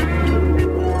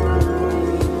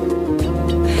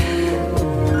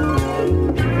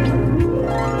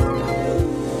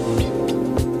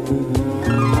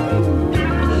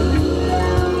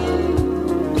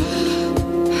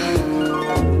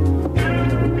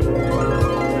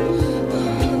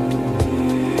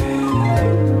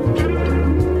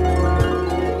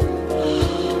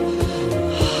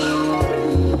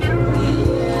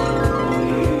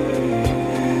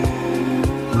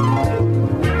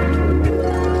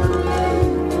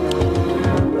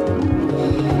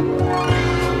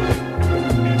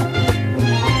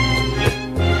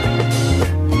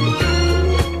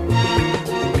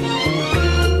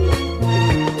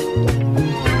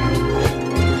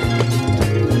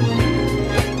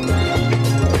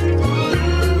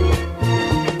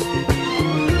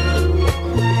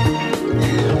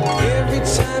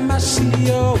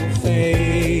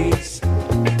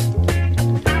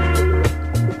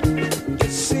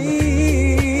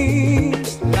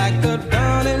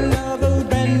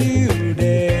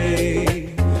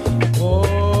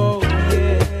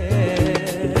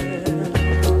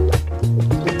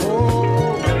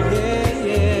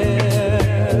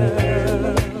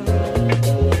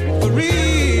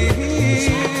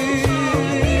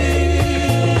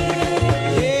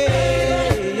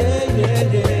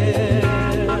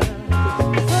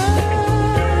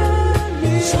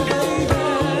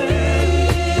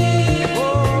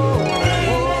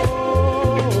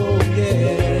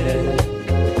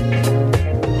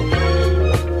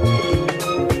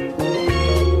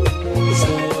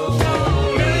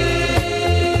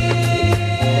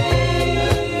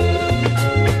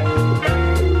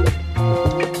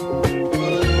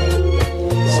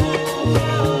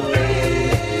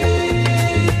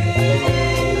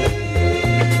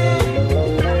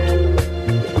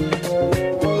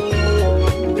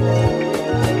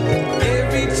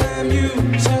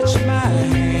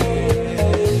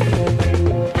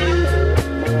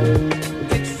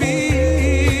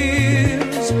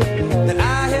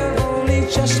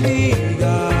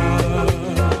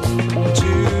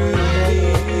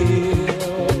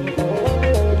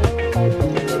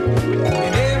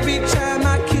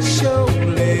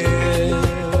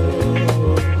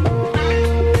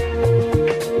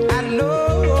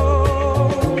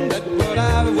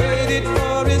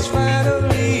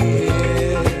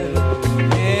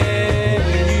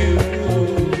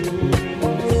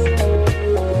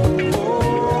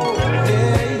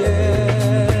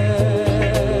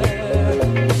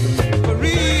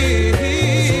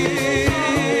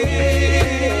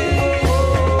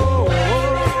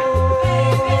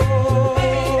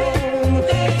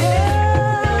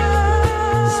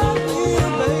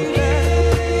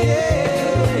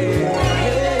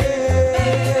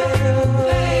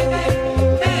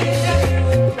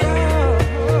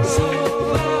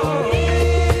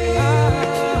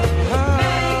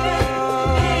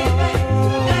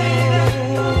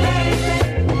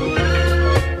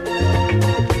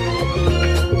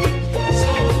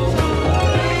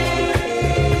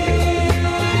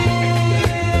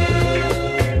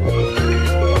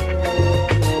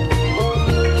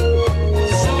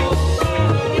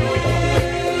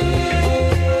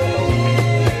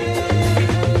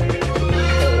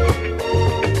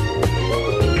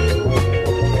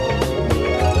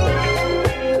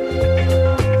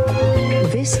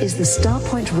 the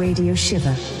Starpoint Radio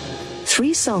Shiver.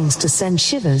 3 songs to send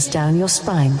shivers down your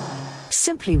spine.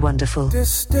 Simply wonderful.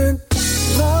 Distant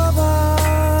love.